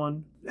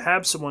to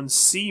have someone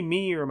see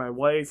me or my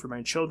wife or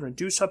my children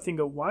do something,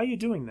 go, why are you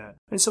doing that?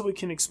 And so we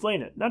can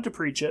explain it, not to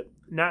preach it,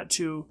 not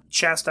to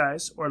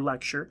chastise or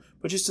lecture,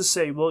 but just to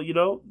say, well,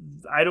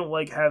 I don't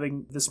like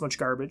having this much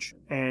garbage,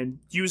 and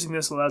using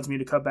this allows me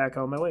to cut back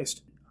on my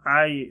waste.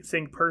 I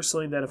think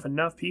personally that if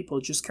enough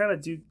people just kind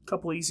of do a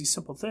couple easy,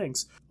 simple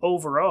things,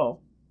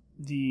 overall,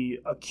 the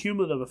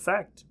accumulative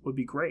effect would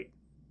be great.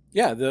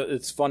 Yeah,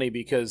 it's funny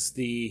because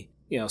the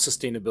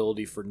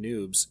sustainability for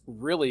noobs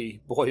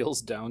really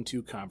boils down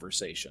to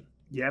conversation.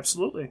 Yeah,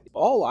 absolutely.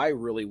 All I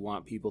really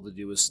want people to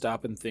do is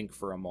stop and think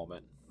for a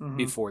moment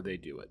before they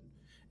do it.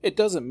 It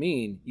doesn't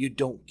mean you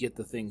don't get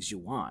the things you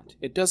want.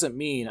 It doesn't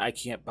mean I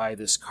can't buy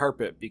this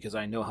carpet because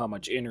I know how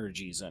much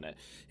energy's in it.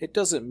 It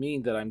doesn't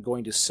mean that I'm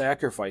going to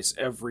sacrifice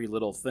every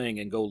little thing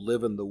and go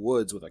live in the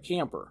woods with a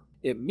camper.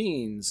 It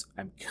means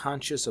I'm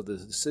conscious of the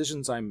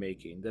decisions I'm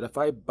making, that if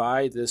I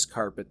buy this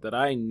carpet that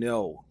I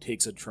know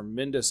takes a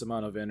tremendous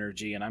amount of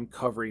energy and I'm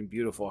covering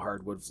beautiful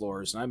hardwood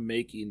floors and I'm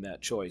making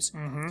that choice,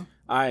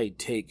 I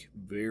take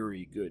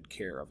very good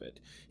care of it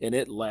and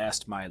it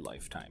lasts my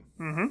lifetime.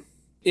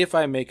 If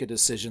I make a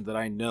decision that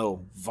I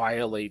know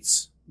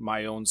violates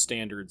my own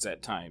standards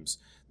at times,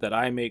 that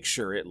I make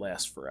sure it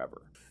lasts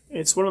forever.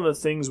 It's one of the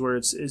things where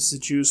it's the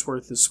juice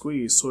worth the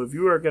squeeze. So if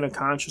you are going to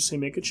consciously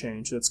make a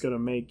change that's going to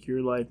make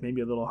your life maybe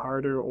a little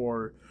harder,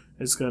 or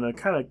it's going to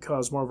kind of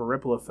cause more of a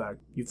ripple effect,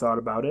 you thought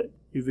about it,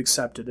 you've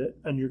accepted it,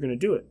 and you're going to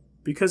do it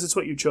because it's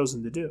what you've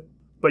chosen to do.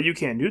 But you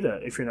can't do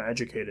that if you're not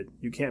educated.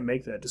 You can't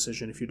make that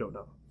decision if you don't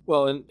know.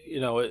 Well, and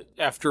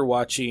after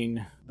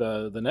watching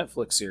the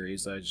Netflix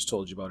series that I just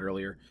told you about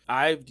earlier,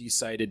 I've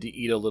decided to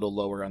eat a little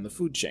lower on the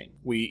food chain.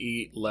 We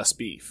eat less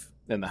beef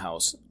in the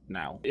house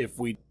now. If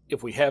we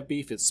have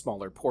beef, it's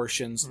smaller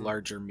portions,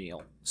 larger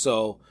meal.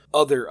 So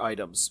other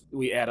items,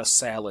 we add a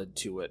salad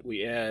to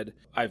it.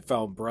 I've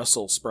found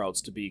Brussels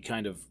sprouts to be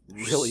kind of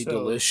really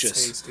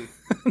delicious. Tasty.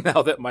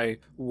 Now that my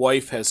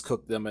wife has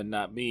cooked them and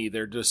not me,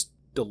 they're just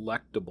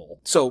delectable.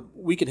 So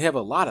we can have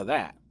a lot of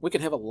that. We can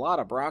have a lot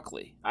of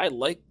broccoli. I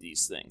like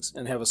these things,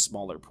 and have a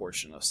smaller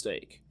portion of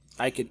steak.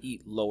 I can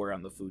eat lower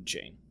on the food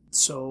chain.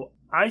 So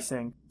I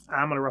think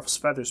I'm going to ruffle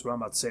some feathers what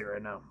I'm about to say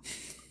right now.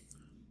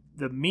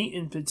 The meat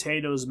and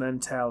potatoes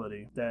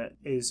mentality that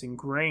is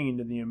ingrained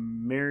in the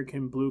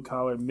American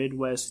blue-collar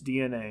Midwest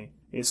DNA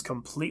is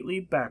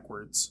completely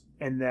backwards,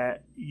 and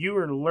that you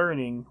are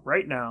learning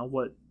right now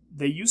what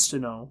they used to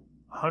know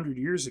 100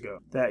 years ago,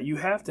 that you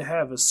have to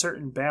have a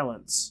certain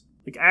balance,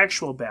 like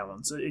actual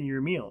balance in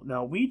your meal.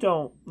 Now,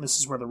 this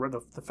is where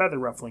the feather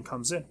ruffling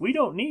comes in. We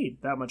don't need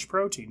that much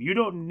protein. You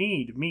don't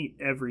need meat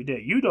every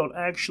day. You don't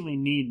actually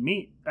need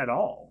meat at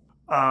all.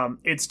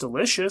 It's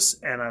delicious,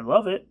 and I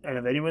love it. And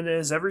if anyone that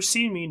has ever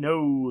seen me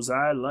knows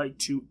I like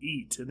to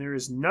eat. And there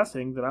is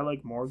nothing that I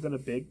like more than a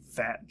big,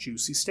 fat,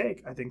 juicy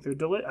steak. I think they're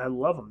I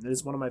love them. It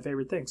is one of my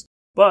favorite things.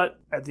 But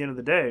at the end of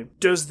the day,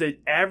 does the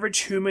average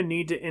human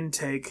need to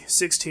intake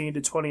 16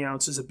 to 20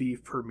 ounces of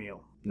beef per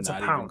meal? It's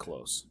Not a pound. even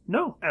close.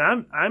 No,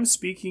 and I'm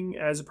speaking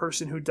as a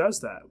person who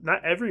does that.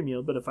 Not every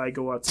meal, but if I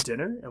go out to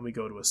dinner and we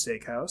go to a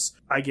steakhouse,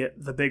 I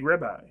get the big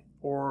ribeye,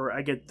 or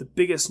I get the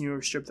biggest New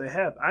York strip they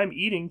have. I'm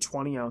eating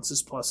 20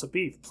 ounces plus of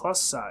beef, plus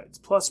sides,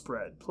 plus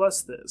bread,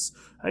 plus this.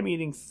 I'm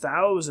eating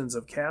thousands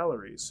of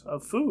calories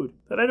of food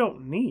that I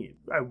don't need.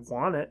 I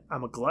want it.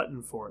 I'm a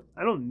glutton for it.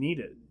 I don't need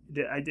it.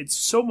 It's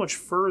so much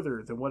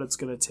further than what it's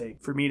going to take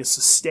for me to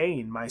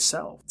sustain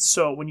myself.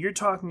 So when you're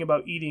talking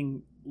about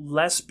eating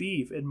less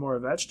beef and more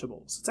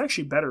vegetables, it's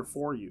actually better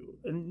for you.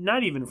 And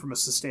not even from a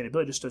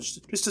sustainability,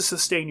 just to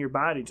sustain your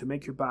body, to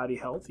make your body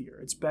healthier.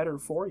 It's better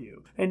for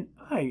you. And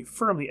I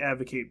firmly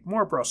advocate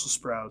more Brussels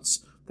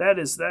sprouts.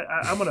 That's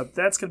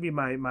gonna be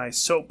my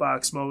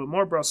soapbox moment.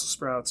 More Brussels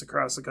sprouts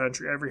across the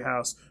country, every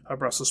house, a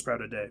Brussels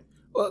sprout a day.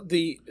 Well,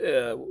 the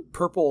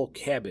purple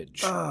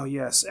cabbage. Oh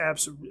yes,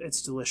 absolutely,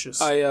 it's delicious.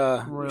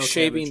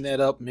 Shaving cabbage.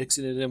 that up,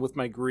 mixing it in with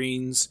my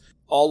greens.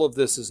 All of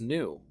this is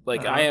new.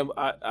 Like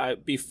I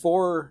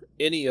before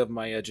any of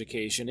my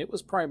education, it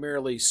was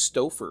primarily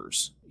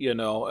Stouffer's, and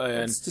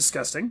it's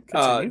disgusting.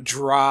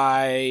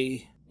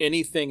 Dry.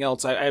 Anything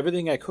else?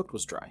 Everything I cooked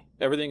was dry.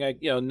 Everything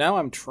now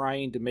I'm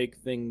trying to make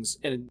things.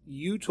 And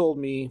you told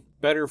me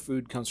better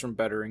food comes from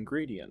better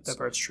ingredients. That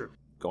part's true.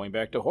 Going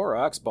back to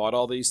Horrocks, bought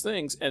all these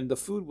things, and the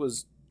food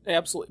was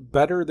absolutely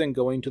better than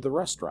going to the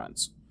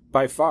restaurants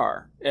by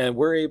far. And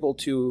we're able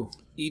to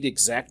eat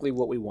exactly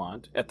what we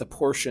want at the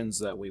portions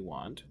that we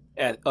want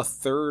at a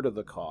third of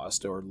the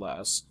cost or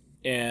less.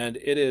 And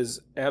it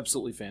is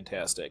absolutely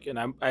fantastic.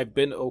 And I've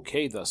been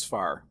okay thus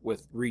far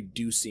with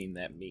reducing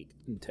that meat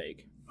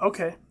intake.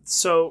 Okay,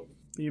 so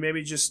you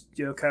maybe just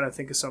kind of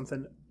think of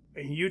something.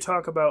 You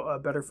talk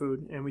about better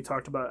food, and we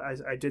talked about,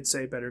 I did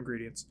say better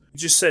ingredients. You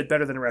just said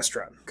better than a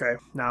restaurant,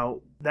 okay? Now,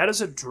 that is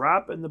a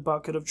drop in the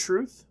bucket of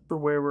truth for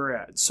where we're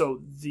at.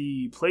 So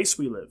the place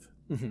we live,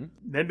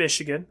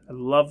 Mid-Michigan, I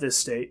love this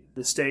state.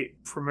 The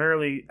state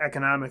primarily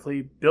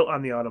economically built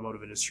on the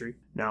automotive industry.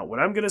 Now, what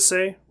I'm going to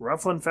say,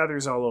 ruffling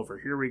feathers all over.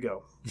 Here we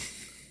go.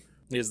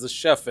 Is the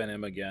chef in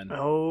him again?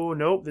 Oh,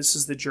 nope. This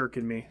is the jerk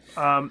in me.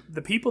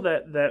 The people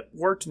that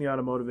worked in the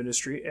automotive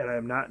industry, and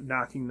I'm not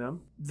knocking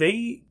them,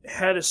 they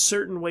had a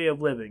certain way of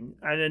living.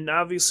 And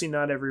obviously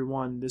not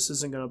everyone. This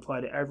isn't going to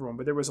apply to everyone.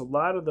 But there was a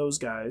lot of those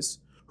guys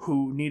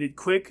who needed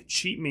quick,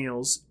 cheap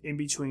meals in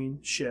between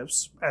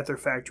shifts at their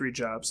factory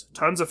jobs.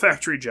 Tons of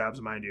factory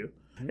jobs, mind you.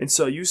 And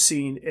so you've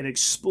seen an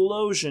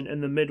explosion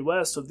in the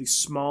Midwest of these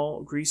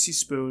small, greasy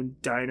spoon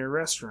diner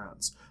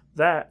restaurants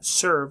that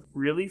serve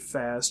really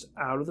fast,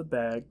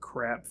 out-of-the-bag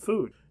crap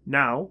food.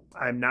 Now,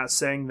 I'm not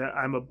saying that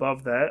I'm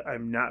above that.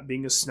 I'm not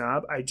being a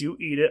snob. I do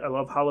eat it. I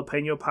love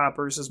jalapeno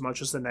poppers as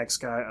much as the next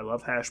guy. I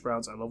love hash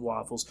browns. I love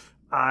waffles.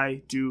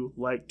 I do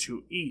like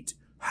to eat.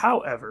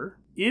 However,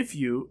 if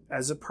you,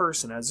 as a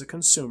person, as a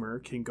consumer,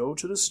 can go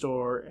to the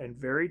store and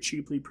very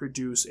cheaply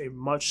produce a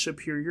much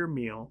superior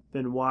meal,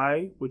 then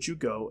why would you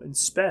go and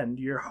spend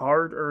your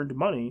hard-earned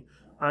money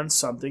on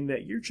something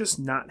that you're just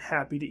not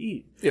happy to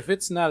eat? If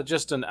it's not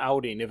just an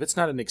outing, if it's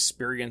not an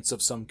experience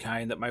of some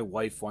kind that my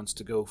wife wants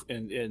to go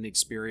and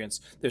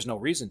experience, there's no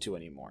reason to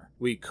anymore.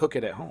 We cook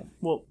it at home.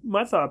 Well,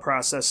 my thought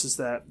process is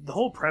that the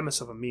whole premise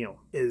of a meal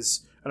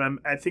is, and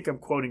I think I'm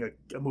quoting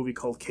a movie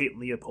called Kate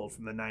and Leopold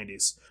from the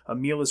 90s, a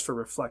meal is for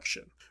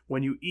reflection.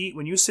 When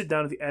you sit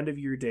down at the end of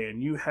your day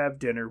and you have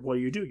dinner, what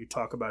do? You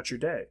talk about your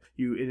day.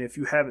 And if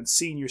you haven't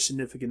seen your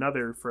significant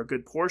other for a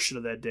good portion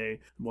of that day,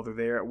 whether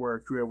they're at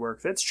work, you're at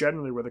work, that's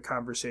generally where the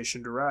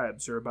conversation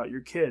derives, or about your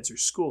kids or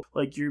school.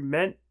 Like, you're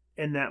meant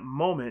in that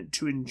moment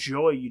to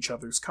enjoy each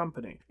other's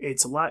company.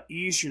 It's a lot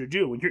easier to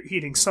do when you're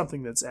eating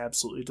something that's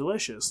absolutely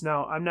delicious.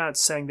 Now, I'm not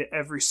saying that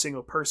every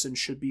single person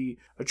should be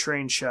a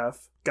trained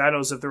chef. God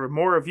knows if there were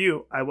more of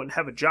you, I wouldn't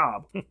have a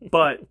job.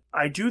 But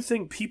I do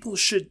think people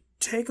should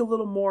take a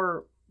little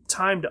more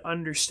time to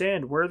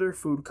understand where their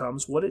food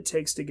comes, what it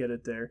takes to get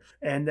it there,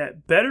 and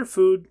that better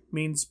food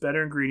means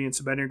better ingredients,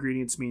 and better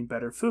ingredients mean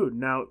better food.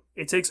 Now,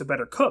 it takes a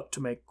better cook to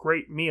make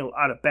great meal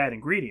out of bad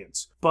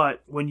ingredients.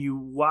 But when you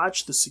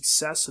watch the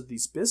success of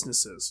these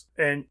businesses,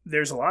 and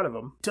there's a lot of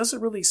them, it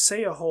doesn't really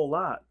say a whole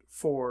lot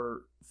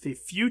for the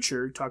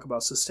future. Talk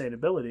about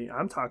sustainability.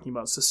 I'm talking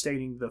about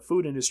sustaining the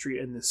food industry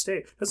in this state.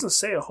 It doesn't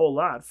say a whole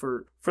lot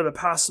for the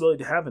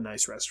possibility to have a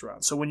nice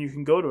restaurant. So when you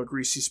can go to a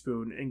Greasy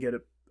Spoon and get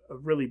a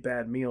really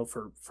bad meal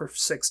for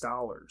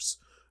 $6,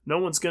 no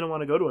one's going to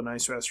want to go to a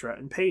nice restaurant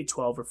and pay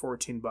 $12 or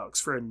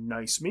 $14 for a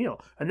nice meal.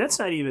 And that's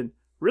not even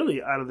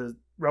really out of the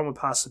realm of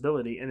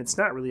possibility, and it's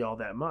not really all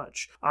that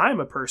much.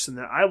 I'm a person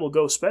that I will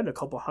go spend a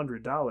couple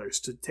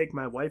 $100s to take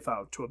my wife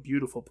out to a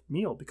beautiful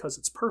meal because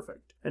it's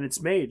perfect and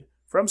it's made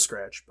from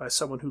scratch by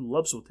someone who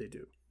loves what they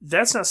do.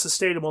 That's not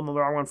sustainable in the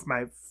long run for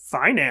my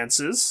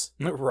finances.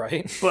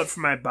 Right. But for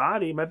my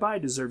body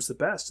deserves the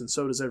best, and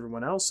so does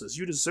everyone else's.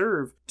 You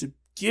deserve to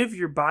give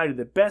your body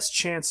the best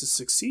chance of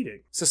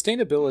succeeding.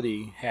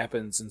 Sustainability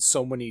happens in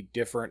so many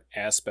different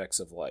aspects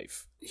of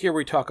life. Here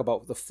we talk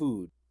about the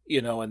food,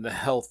 and the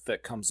health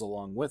that comes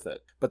along with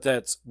it. But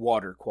that's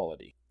water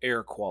quality,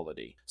 air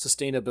quality.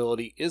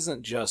 Sustainability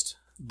isn't just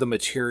the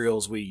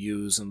materials we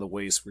use and the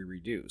waste we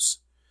reduce.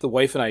 The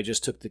wife and I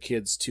just took the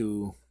kids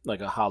to like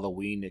a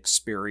Halloween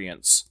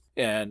experience.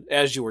 And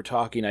as you were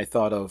talking, I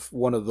thought of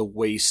one of the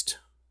waste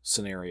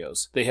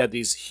scenarios. They had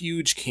these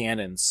huge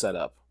cannons set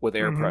up with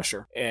air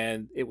pressure,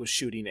 and it was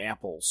shooting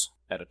apples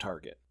at a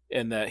target.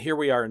 And that here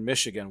we are in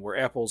Michigan where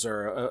apples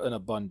are in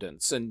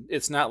abundance. And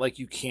it's not like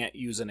you can't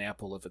use an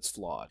apple if it's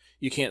flawed.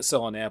 You can't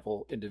sell an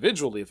apple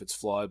individually if it's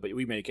flawed, but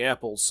we make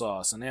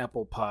applesauce and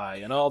apple pie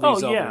and all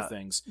these other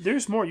things.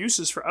 There's more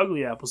uses for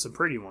ugly apples than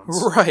pretty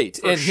ones. Right.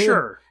 For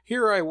sure.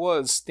 Here I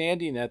was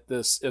standing at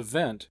this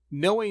event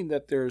knowing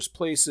that there's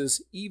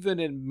places even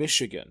in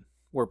Michigan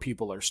where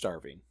people are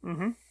starving.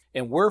 Mm-hmm.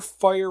 And we're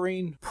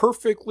firing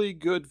perfectly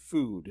good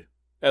food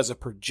as a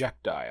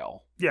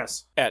projectile.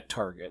 Yes. At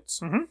targets.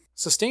 Mm-hmm.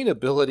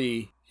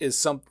 Sustainability is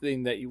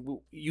something that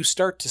you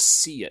start to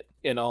see it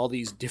in all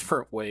these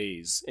different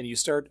ways. And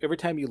every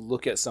time you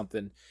look at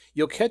something,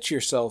 you'll catch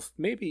yourself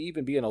maybe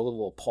even being a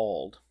little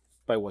appalled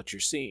by what you're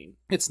seeing.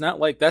 It's not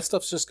like that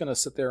stuff's just going to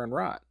sit there and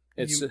rot.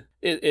 It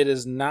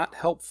is not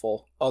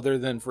helpful other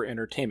than for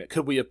entertainment.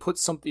 Could we have put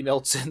something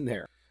else in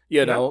there?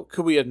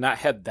 Could we have not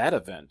had that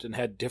event and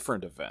had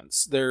different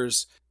events?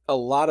 There's a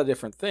lot of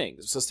different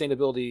things.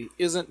 Sustainability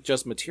isn't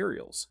just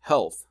materials,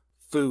 health,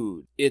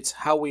 food. It's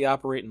how we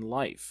operate in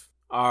life,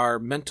 our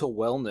mental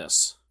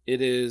wellness.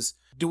 It is,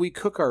 do we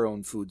cook our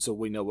own food so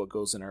we know what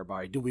goes in our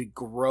body? Do we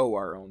grow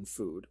our own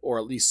food, or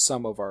at least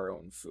some of our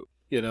own food?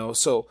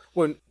 So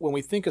when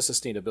we think of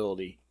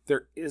sustainability,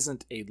 there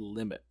isn't a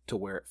limit to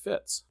where it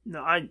fits.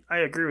 No, I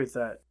agree with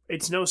that.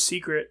 It's no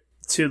secret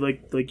to,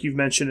 like you've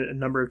mentioned it a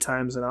number of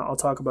times, and I'll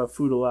talk about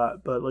food a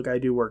lot, but I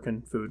do work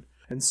in food.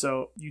 And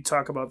so you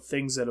talk about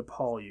things that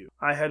appall you.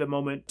 I had a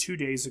moment 2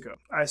 days ago.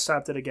 I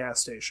stopped at a gas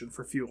station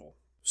for fuel.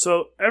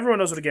 So everyone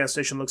knows what a gas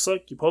station looks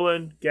like. You pull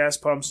in, gas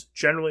pumps.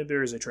 Generally,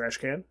 there is a trash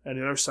can. On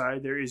the other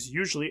side, there is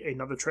usually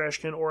another trash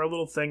can or a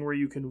little thing where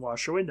you can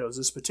wash your windows.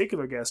 This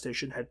particular gas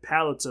station had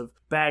pallets of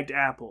bagged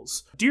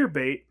apples. Deer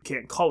bait,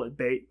 can't call it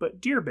bait,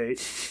 but deer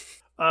bait,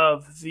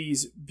 of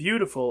these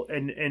beautiful,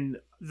 and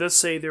let's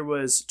say there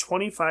was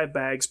 25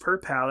 bags per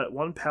pallet,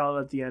 one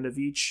pallet at the end of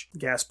each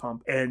gas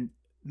pump, and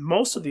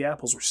most of the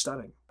apples were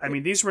stunning. I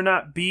mean, these were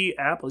not B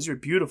apples. These were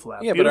beautiful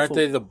apples. Yeah, but aren't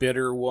they the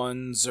bitter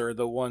ones or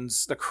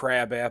the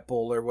crab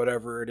apple or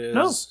whatever it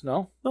is?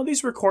 No,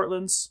 these were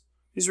Cortlands.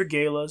 These were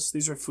Galas.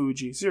 These are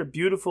Fuji's. These are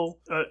beautiful.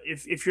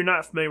 If you're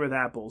not familiar with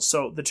apples,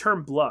 so the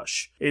term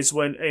blush is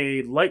when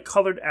a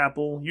light-colored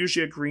apple,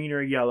 usually a green or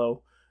a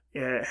yellow,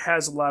 it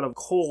has a lot of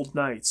cold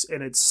nights,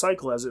 and its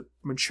cycle as it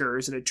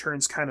matures, and it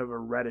turns kind of a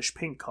reddish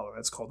pink color.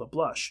 That's called a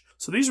blush.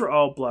 So these were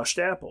all blushed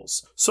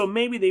apples. So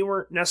maybe they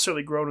weren't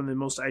necessarily grown in the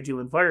most ideal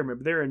environment,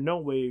 but they're in no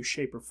way,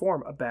 shape, or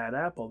form a bad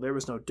apple. There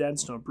was no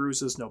dents, no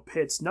bruises, no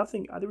pits,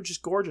 nothing. They were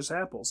just gorgeous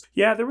apples.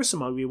 Yeah, there were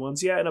some ugly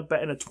ones. Yeah, in a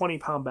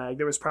 20-pound bag,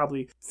 there was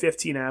probably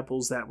 15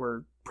 apples that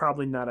were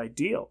probably not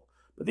ideal.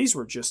 But these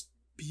were just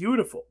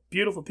beautiful,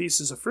 beautiful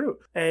pieces of fruit.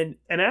 And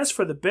as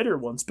for the bitter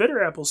ones,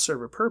 bitter apples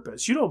serve a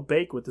purpose. You don't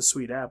bake with the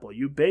sweet apple.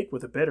 You bake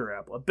with a bitter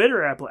apple. A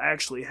bitter apple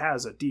actually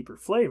has a deeper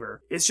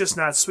flavor. It's just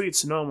not sweet,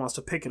 so no one wants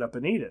to pick it up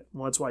and eat it.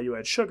 Well, that's why you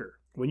add sugar.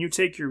 When you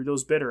take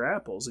those bitter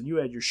apples and you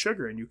add your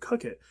sugar and you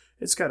cook it,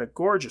 it's got a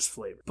gorgeous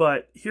flavor.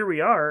 But here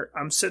we are.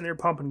 I'm sitting there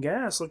pumping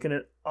gas, looking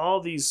at all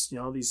these,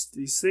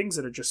 these things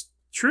that are just,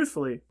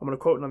 truthfully, I'm going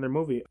to quote another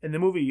movie. In the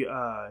movie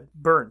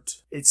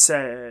Burnt, it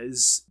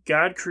says,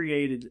 God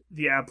created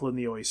the apple and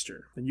the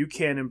oyster, and you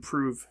can't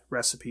improve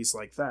recipes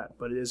like that,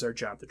 but it is our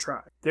job to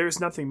try. There is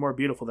nothing more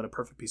beautiful than a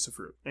perfect piece of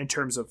fruit in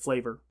terms of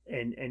flavor,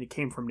 and it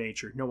came from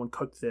nature. No one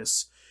cooked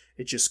this.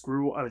 It just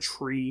grew on a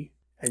tree,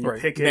 and you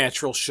pick it.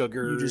 Natural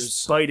sugars. You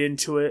just bite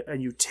into it,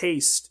 and you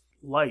taste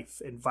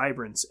life and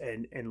vibrance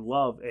and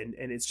love, and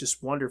it's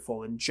just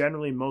wonderful. And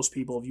generally, most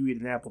people, if you eat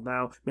an apple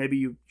now, maybe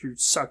you're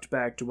sucked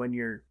back to when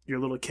you're a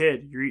little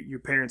kid. Your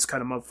parents cut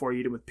them up for you,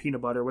 eat it with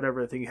peanut butter,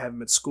 whatever thing you have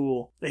them at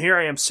school. And here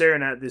I am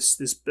staring at this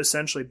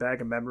essentially bag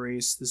of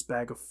memories, this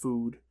bag of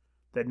food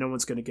that no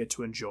one's going to get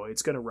to enjoy.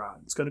 It's going to rot.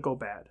 It's going to go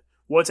bad.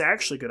 What's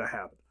actually going to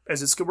happen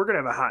is we're going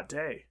to have a hot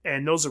day,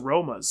 and those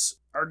aromas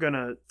are going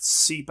to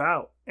seep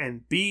out,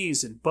 and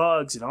bees and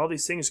bugs and all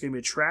these things are going to be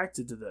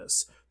attracted to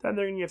this. Then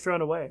they're going to get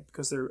thrown away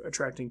because they're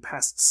attracting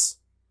pests.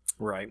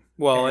 Right.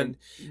 Well, and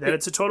then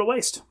it's a total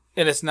waste.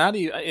 And it's not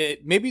even,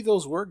 maybe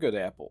those were good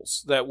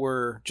apples that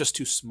were just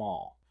too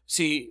small.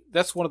 See,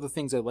 that's one of the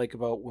things I like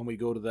about when I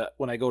go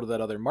to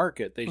that other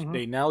market.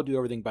 They now do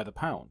everything by the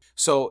pound.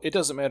 So it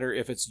doesn't matter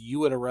if it's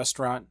you at a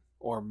restaurant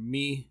or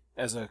me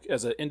as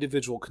an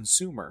individual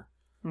consumer.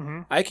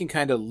 Mm-hmm. I can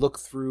kind of look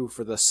through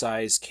for the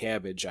size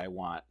cabbage I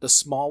want. The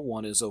small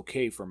one is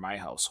okay for my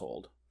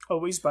household.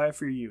 Always buy it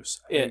for your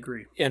use. I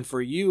agree. And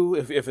for you,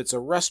 if it's a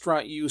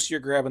restaurant use, you're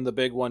grabbing the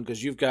big one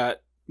because you've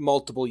got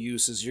multiple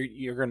uses,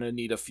 you're going to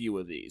need a few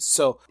of these.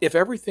 So if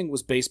everything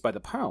was based by the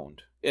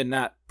pound and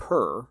not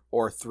per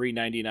or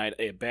 $3.99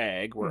 a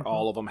bag, where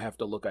all of them have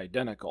to look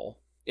identical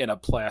in a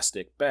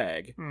plastic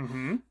bag,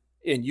 and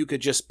you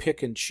could just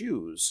pick and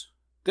choose,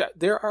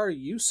 there are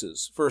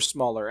uses for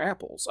smaller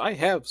apples. I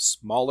have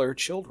smaller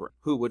children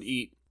who would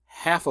eat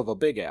half of a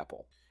big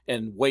apple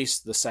and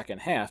waste the second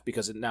half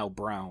because it now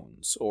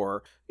browns,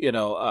 or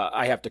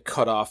I have to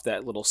cut off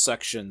that little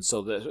section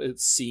so that it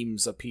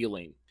seems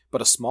appealing.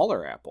 But a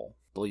smaller apple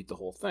will eat the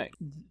whole thing.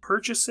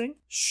 Purchasing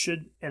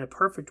should, in a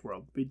perfect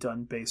world, be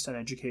done based on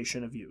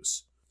education of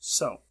use.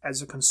 So,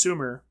 as a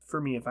consumer, for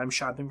me, if I'm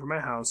shopping for my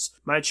house,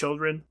 my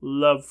children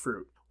love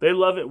fruit. They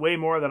love it way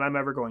more than I'm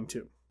ever going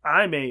to.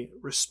 I may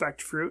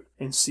respect fruit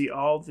and see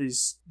all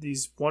these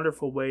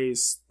wonderful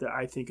ways that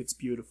I think it's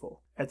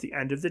beautiful. At the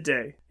end of the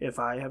day, if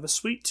I have a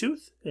sweet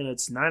tooth and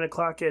it's 9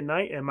 o'clock at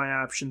night and my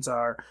options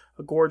are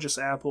a gorgeous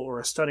apple or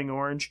a stunning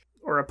orange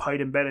or a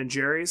pint in Ben &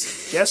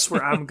 Jerry's, guess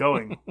where I'm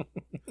going?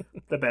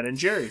 The Ben &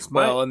 Jerry's.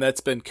 And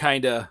that's been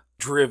kind of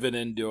driven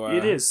into our...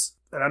 It is.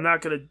 And I'm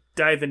not going to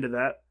dive into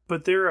that.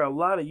 But there are a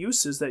lot of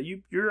uses that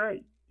you're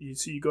right.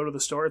 So you go to the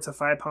store, it's a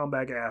 5-pound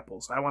bag of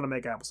apples. I want to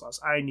make applesauce.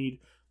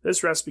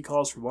 This recipe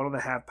calls for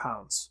 1.5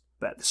 pounds.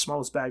 But the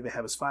smallest bag they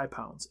have is 5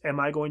 pounds. Am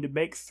I going to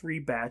make 3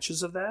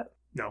 batches of that?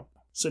 No.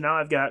 So now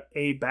I've got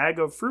a bag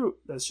of fruit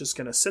that's just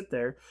going to sit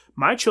there.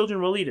 My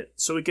children will eat it,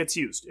 so it gets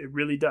used. It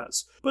really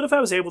does. But if I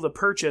was able to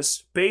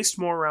purchase based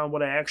more around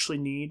what I actually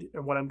need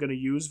and what I'm going to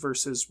use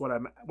versus what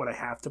I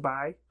have to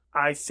buy,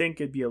 I think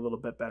it'd be a little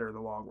bit better in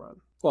the long run.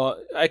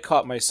 Well, I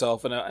caught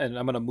myself, and I'm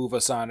going to move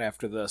us on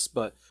after this,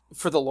 but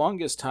for the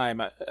longest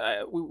time,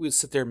 we would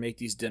sit there and make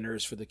these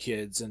dinners for the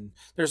kids, and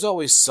there's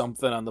always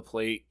something on the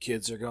plate.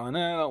 Kids are going,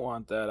 I don't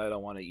want that, I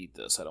don't want to eat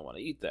this, I don't want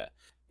to eat that.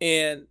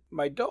 And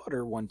my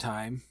daughter one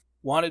time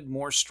wanted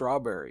more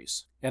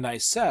strawberries, and I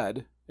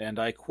said, and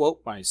I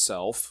quote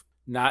myself,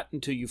 "Not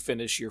until you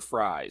finish your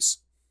fries."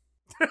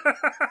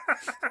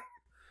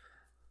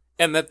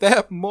 And at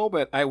that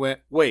moment, I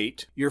went,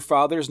 wait, your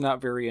father's not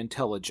very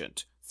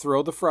intelligent.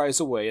 Throw the fries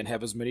away and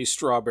have as many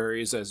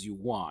strawberries as you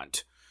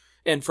want.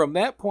 And from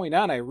that point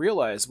on, I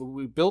realized when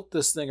we built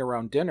this thing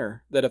around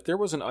dinner that if there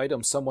was an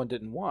item someone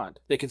didn't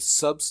want, they could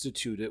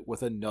substitute it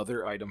with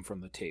another item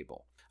from the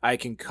table. I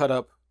can cut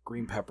up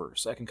green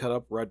peppers. I can cut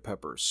up red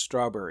peppers,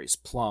 strawberries,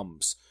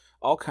 plums,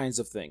 all kinds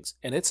of things.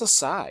 And it's a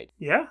side.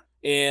 Yeah.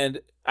 And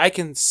I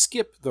can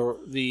skip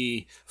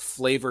the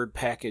flavored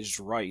packaged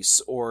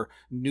rice or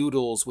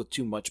noodles with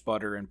too much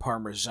butter and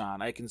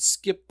Parmesan. I can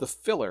skip the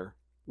filler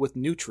with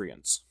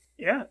nutrients.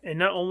 Yeah, and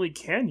not only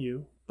can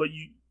you, but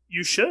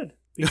you should.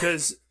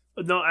 Because,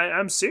 no,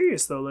 I'm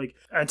serious, though. Like,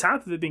 on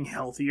top of it being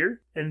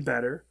healthier and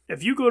better,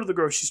 if you go to the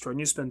grocery store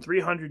and you spend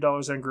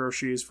 $300 on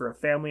groceries for a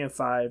family of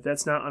 5,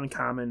 that's not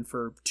uncommon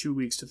for 2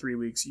 weeks to 3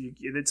 weeks.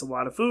 It's a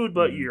lot of food,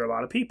 but you're a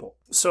lot of people.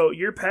 So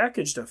you're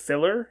packaged a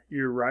filler,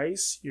 your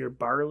rice, your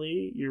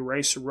barley, your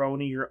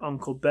rice-a-roni, your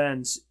Uncle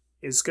Ben's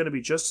is going to be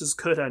just as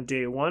good on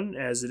day 1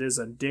 as it is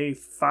on day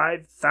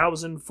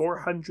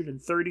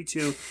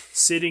 5,432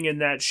 sitting in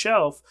that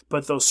shelf.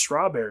 But those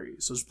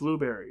strawberries, those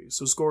blueberries,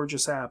 those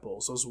gorgeous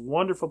apples, those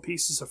wonderful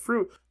pieces of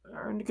fruit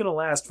aren't going to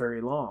last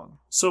very long.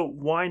 So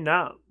why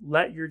not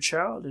let your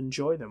child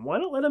enjoy them? Why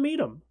not let them eat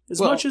them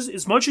as much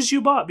as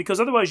you bought?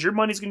 Because otherwise your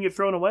money's going to get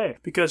thrown away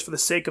because for the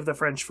sake of the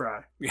French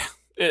fry. Yeah.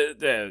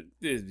 Yeah.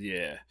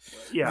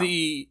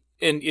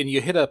 And you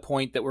hit a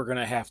point that we're going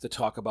to have to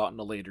talk about in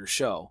a later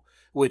show,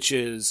 which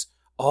is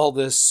all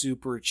this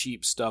super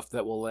cheap stuff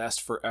that will last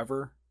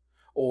forever,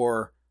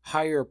 or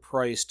higher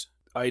priced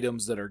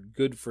items that are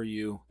good for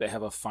you that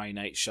have a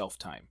finite shelf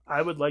time.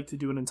 I would like to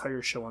do an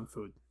entire show on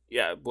food.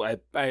 Yeah,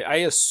 I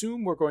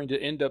assume we're going to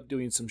end up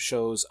doing some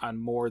shows on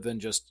more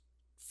than just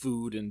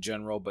food in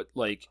general, but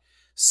like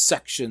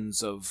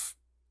sections of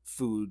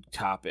food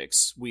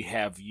topics.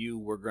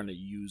 We're going to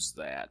use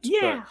that.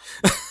 Yeah.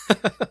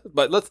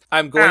 But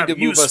I'm going to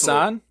move us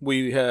on.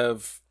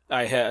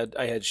 I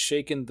had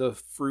shaken the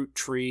fruit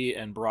tree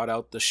and brought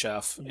out the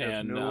chef. You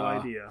have no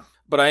idea.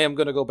 But I am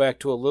going to go back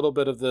to a little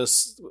bit of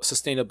this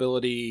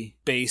sustainability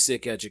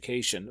basic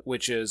education,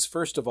 which is,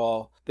 first of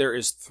all, there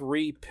is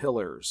 3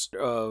 pillars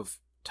of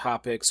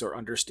topics or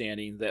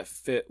understanding that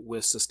fit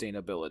with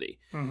sustainability.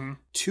 Mm-hmm.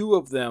 2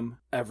 of them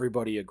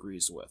everybody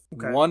agrees with.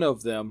 Okay. 1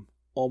 of them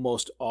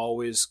almost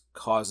always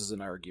causes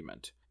an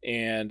argument.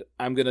 And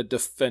I'm going to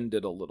defend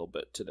it a little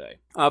bit today.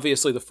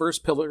 Obviously, the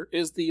first pillar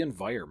is the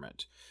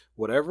environment.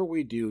 Whatever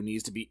we do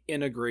needs to be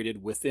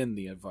integrated within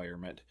the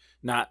environment,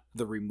 not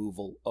the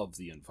removal of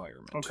the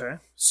environment. Okay.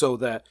 So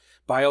that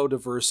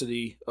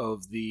biodiversity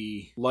of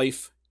the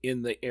life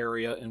in the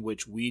area in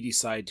which we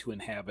decide to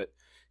inhabit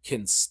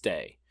can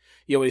stay.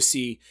 You always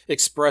see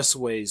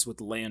expressways with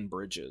land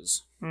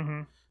bridges.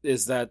 Mm-hmm.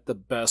 Is that the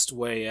best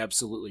way?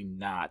 Absolutely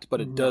not.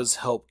 But it does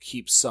help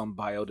keep some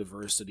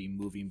biodiversity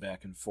moving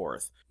back and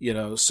forth.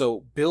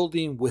 So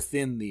building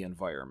within the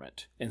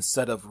environment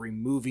instead of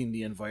removing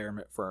the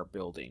environment for our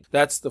building.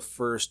 That's the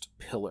first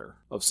pillar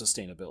of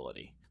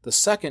sustainability. The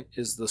second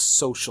is the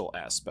social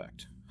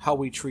aspect. how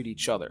we treat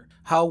each other,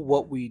 how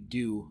what we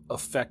do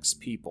affects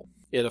people.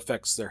 It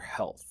affects their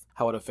health,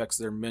 how it affects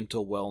their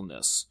mental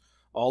wellness.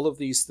 All of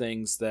these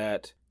things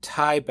that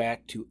tie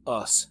back to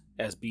us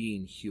as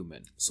being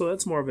human. So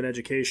that's more of an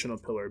educational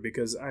pillar,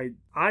 because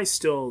I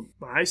still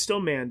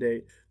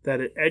mandate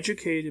that an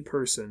educated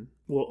person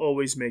will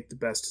always make the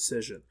best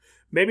decision.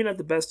 Maybe not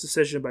the best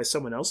decision by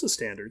someone else's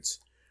standards,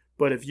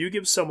 but if you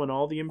give someone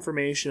all the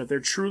information, if they're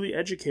truly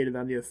educated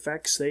on the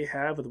effects they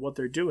have with what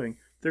they're doing,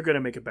 they're going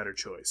to make a better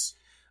choice.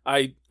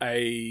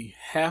 I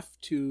have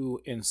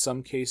to, in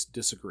some case,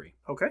 disagree.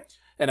 Okay.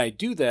 And I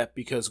do that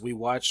because we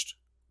watch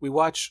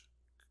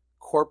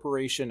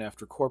corporation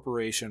after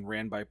corporation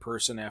ran by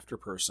person after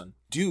person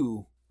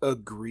do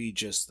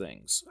egregious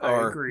things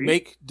or agree.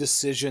 Make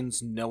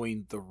decisions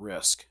knowing the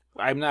risk.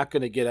 I'm not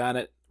going to get on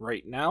it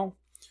right now,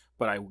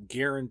 but I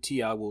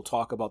guarantee I will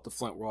talk about the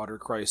Flint water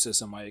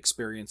crisis and my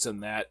experience in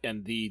that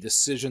and the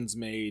decisions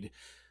made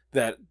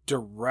that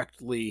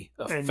directly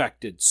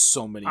affected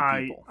so many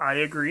people. I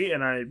agree,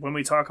 and when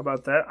we talk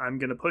about that, I'm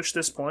going to push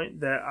this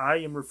point that I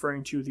am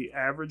referring to the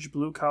average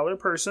blue-collar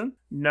person,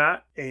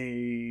 not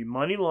a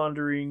money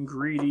laundering,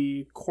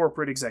 greedy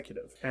corporate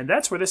executive. And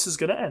that's where this is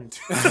going to end.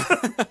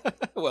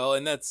 Well,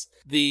 and that's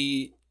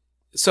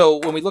so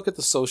when we look at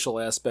the social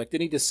aspect,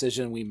 any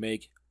decision we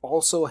make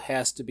also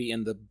has to be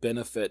in the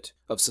benefit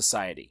of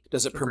society.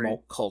 Does it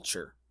promote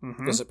culture?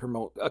 Mm-hmm. Does it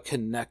promote a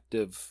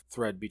connective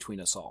thread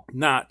between us all?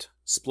 Not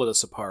split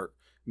us apart,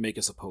 make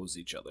us oppose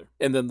each other.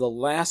 And then the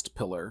last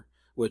pillar,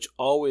 which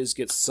always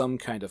gets some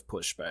kind of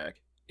pushback,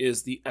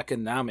 is the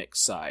economic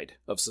side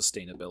of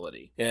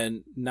sustainability.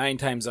 And 9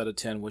 times out of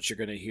 10, what you're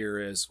going to hear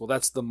is, well,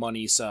 that's the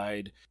money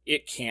side.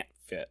 It can't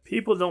fit.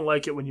 People don't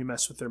like it when you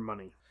mess with their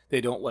money. They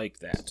don't like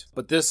that.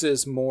 But this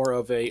is more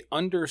of a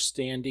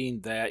understanding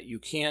that you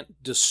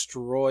can't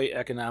destroy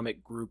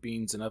economic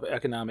groupings and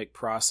economic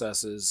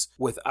processes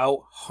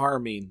without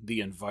harming the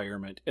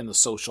environment and the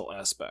social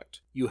aspect.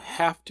 You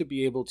have to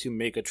be able to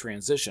make a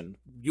transition.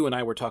 You and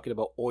I were talking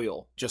about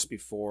oil just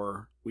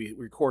before we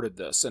recorded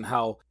this and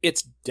how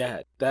it's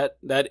dead.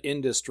 That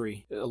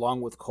industry,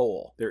 along with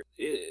coal, there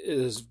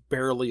is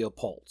barely a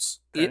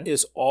pulse. Okay. It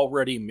is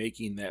already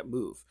making that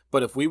move.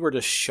 But if we were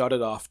to shut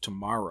it off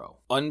tomorrow,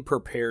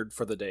 unprepared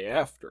for the day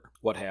after,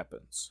 what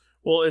happens?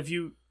 Well,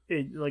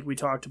 like we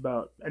talked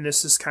about, and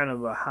this is kind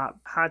of a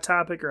hot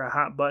topic or a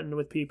hot button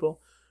with people,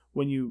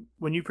 when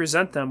you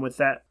present them with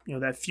that,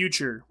 that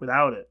future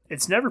without it,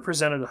 it's never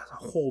presented a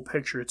whole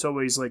picture. It's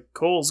always like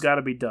coal's got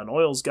to be done,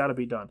 oil's got to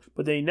be done,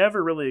 but they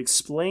never really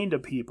explain to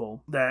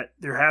people that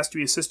there has to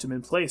be a system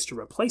in place to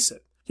replace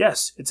it.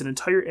 Yes, it's an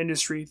entire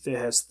industry that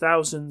has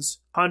thousands,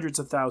 hundreds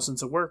of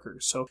thousands of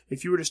workers. So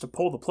if you were just to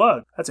pull the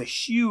plug, that's a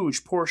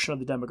huge portion of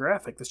the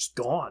demographic that's just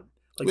gone.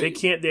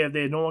 Like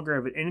they no longer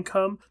have an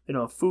income, they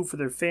don't have food for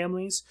their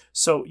families.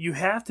 So you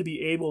have to be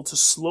able to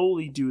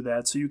slowly do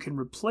that so you can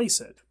replace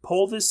it.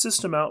 Pull this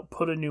system out,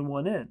 put a new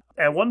one in.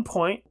 At one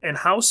point in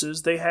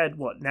houses, they had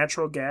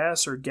natural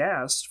gas or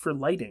gas for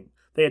lighting.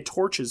 They had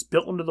torches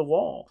built into the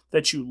wall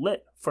that you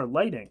lit for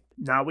lighting.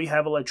 Now we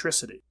have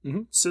electricity.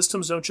 Mm-hmm.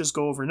 Systems don't just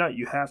go overnight.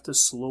 You have to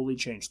slowly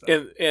change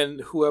them.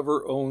 And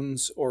whoever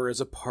owns or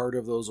is a part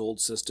of those old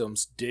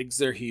systems digs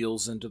their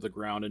heels into the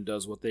ground and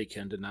does what they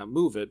can to not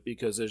move it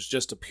because there's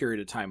just a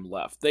period of time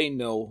left. They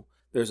know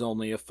there's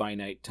only a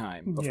finite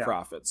time of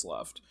profits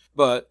left.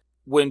 But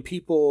when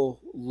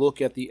people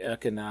look at the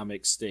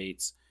economic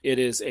states, it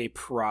is a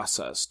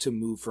process to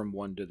move from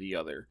one to the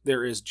other.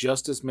 There is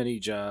just as many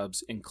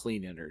jobs in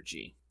clean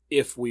energy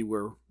if we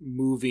were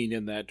moving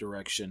in that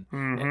direction.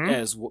 Mm-hmm.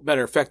 As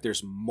matter of fact,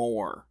 there's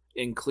more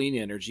in clean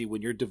energy.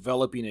 When you're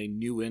developing a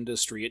new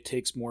industry, it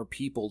takes more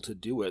people to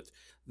do it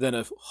than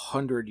a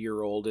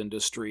 100-year-old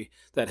industry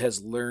that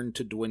has learned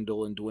to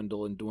dwindle and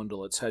dwindle and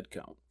dwindle its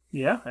headcount.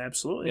 Yeah,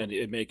 absolutely. And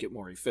it make it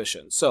more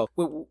efficient. So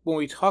when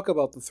we talk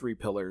about the 3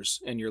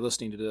 pillars and you're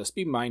listening to this,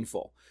 be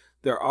mindful.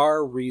 There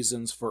are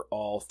reasons for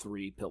all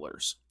 3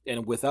 pillars.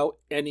 And without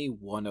any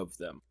one of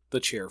them,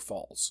 the chair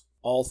falls.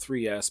 All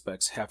 3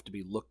 aspects have to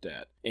be looked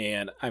at.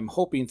 And I'm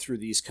hoping through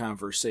these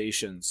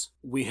conversations,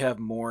 we have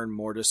more and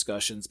more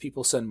discussions.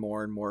 People send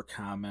more and more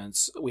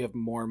comments. We have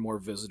more and more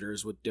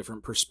visitors with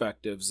different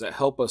perspectives that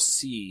help us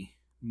see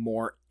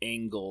more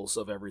angles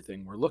of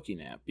everything we're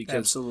looking at, because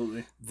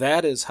absolutely,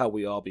 that is how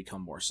we all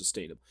become more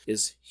sustainable,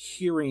 is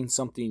hearing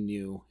something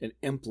new and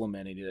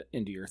implementing it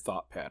into your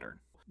thought pattern.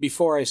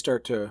 Before I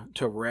start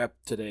to wrap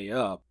today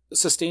up,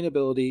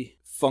 sustainability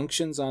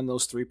functions on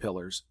those 3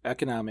 pillars: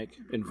 economic,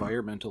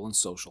 environmental, and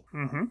social.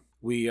 Mm-hmm.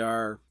 We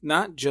are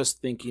not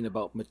just thinking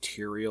about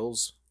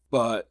materials,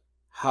 but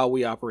how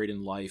we operate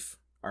in life,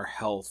 our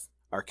health,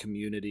 our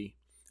community,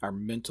 our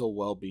mental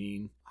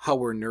well-being, how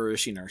we're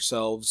nourishing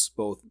ourselves,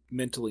 both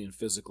mentally and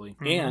physically,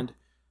 mm-hmm. and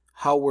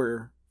how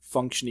we're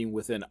functioning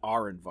within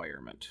our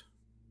environment.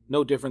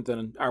 No different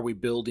than, are we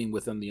building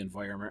within the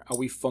environment? Are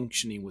we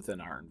functioning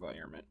within our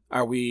environment?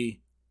 Are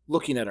we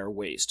looking at our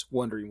waste,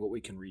 wondering what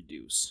we can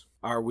reduce?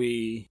 Are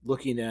we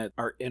looking at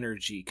our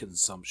energy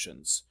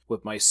consumptions,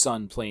 with my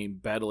son playing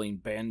battling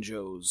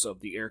banjos of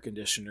the air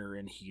conditioner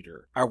and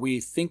heater? Are we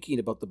thinking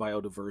about the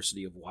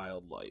biodiversity of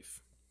wildlife?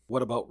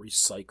 What about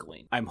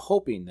recycling? I'm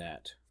hoping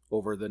that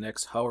over the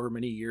next however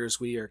many years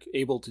we are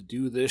able to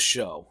do this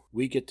show,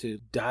 we get to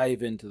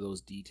dive into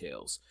those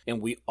details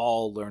and we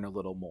all learn a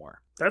little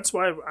more. That's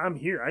why I'm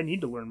here. I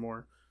need to learn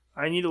more.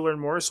 I need to learn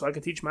more so I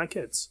can teach my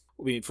kids.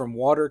 I mean, from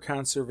water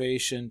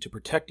conservation to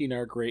protecting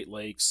our Great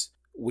Lakes,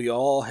 we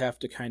all have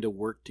to kind of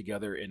work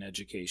together in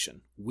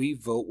education. We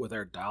vote with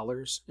our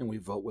dollars and we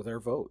vote with our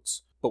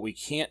votes, but we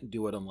can't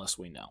do it unless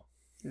we know.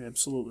 Yeah,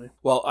 absolutely.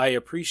 Well, I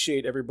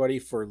appreciate everybody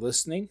for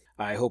listening.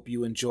 I hope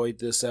you enjoyed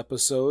this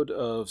episode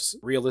of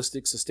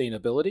Realistic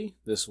Sustainability.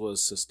 This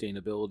was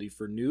Sustainability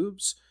for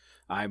Noobs.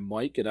 I'm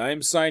Mike, and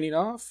I'm signing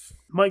off.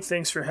 Mike,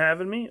 thanks for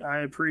having me. I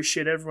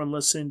appreciate everyone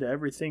listening to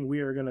everything we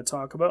are going to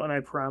talk about, and I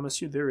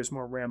promise you there is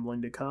more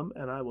rambling to come,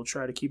 and I will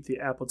try to keep the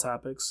Apple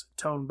topics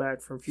toned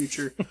back from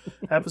future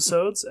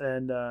episodes,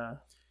 and from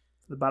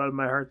the bottom of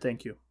my heart,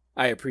 thank you.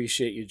 I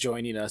appreciate you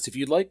joining us. If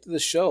you liked the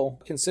show,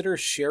 consider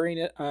sharing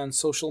it on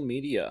social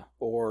media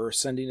or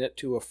sending it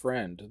to a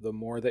friend. The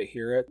more that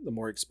hear it, the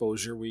more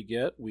exposure we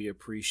get. We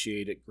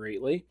appreciate it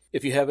greatly.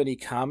 If you have any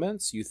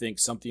comments, you think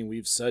something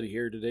we've said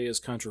here today is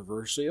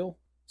controversial,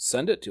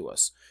 send it to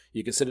us.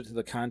 You can send it to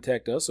the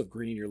contact us of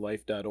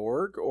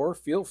greeningyourlife.org, or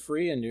feel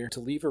free to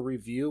leave a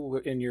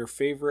review in your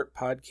favorite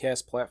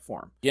podcast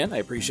platform. Again, I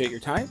appreciate your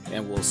time,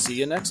 and we'll see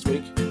you next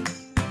week.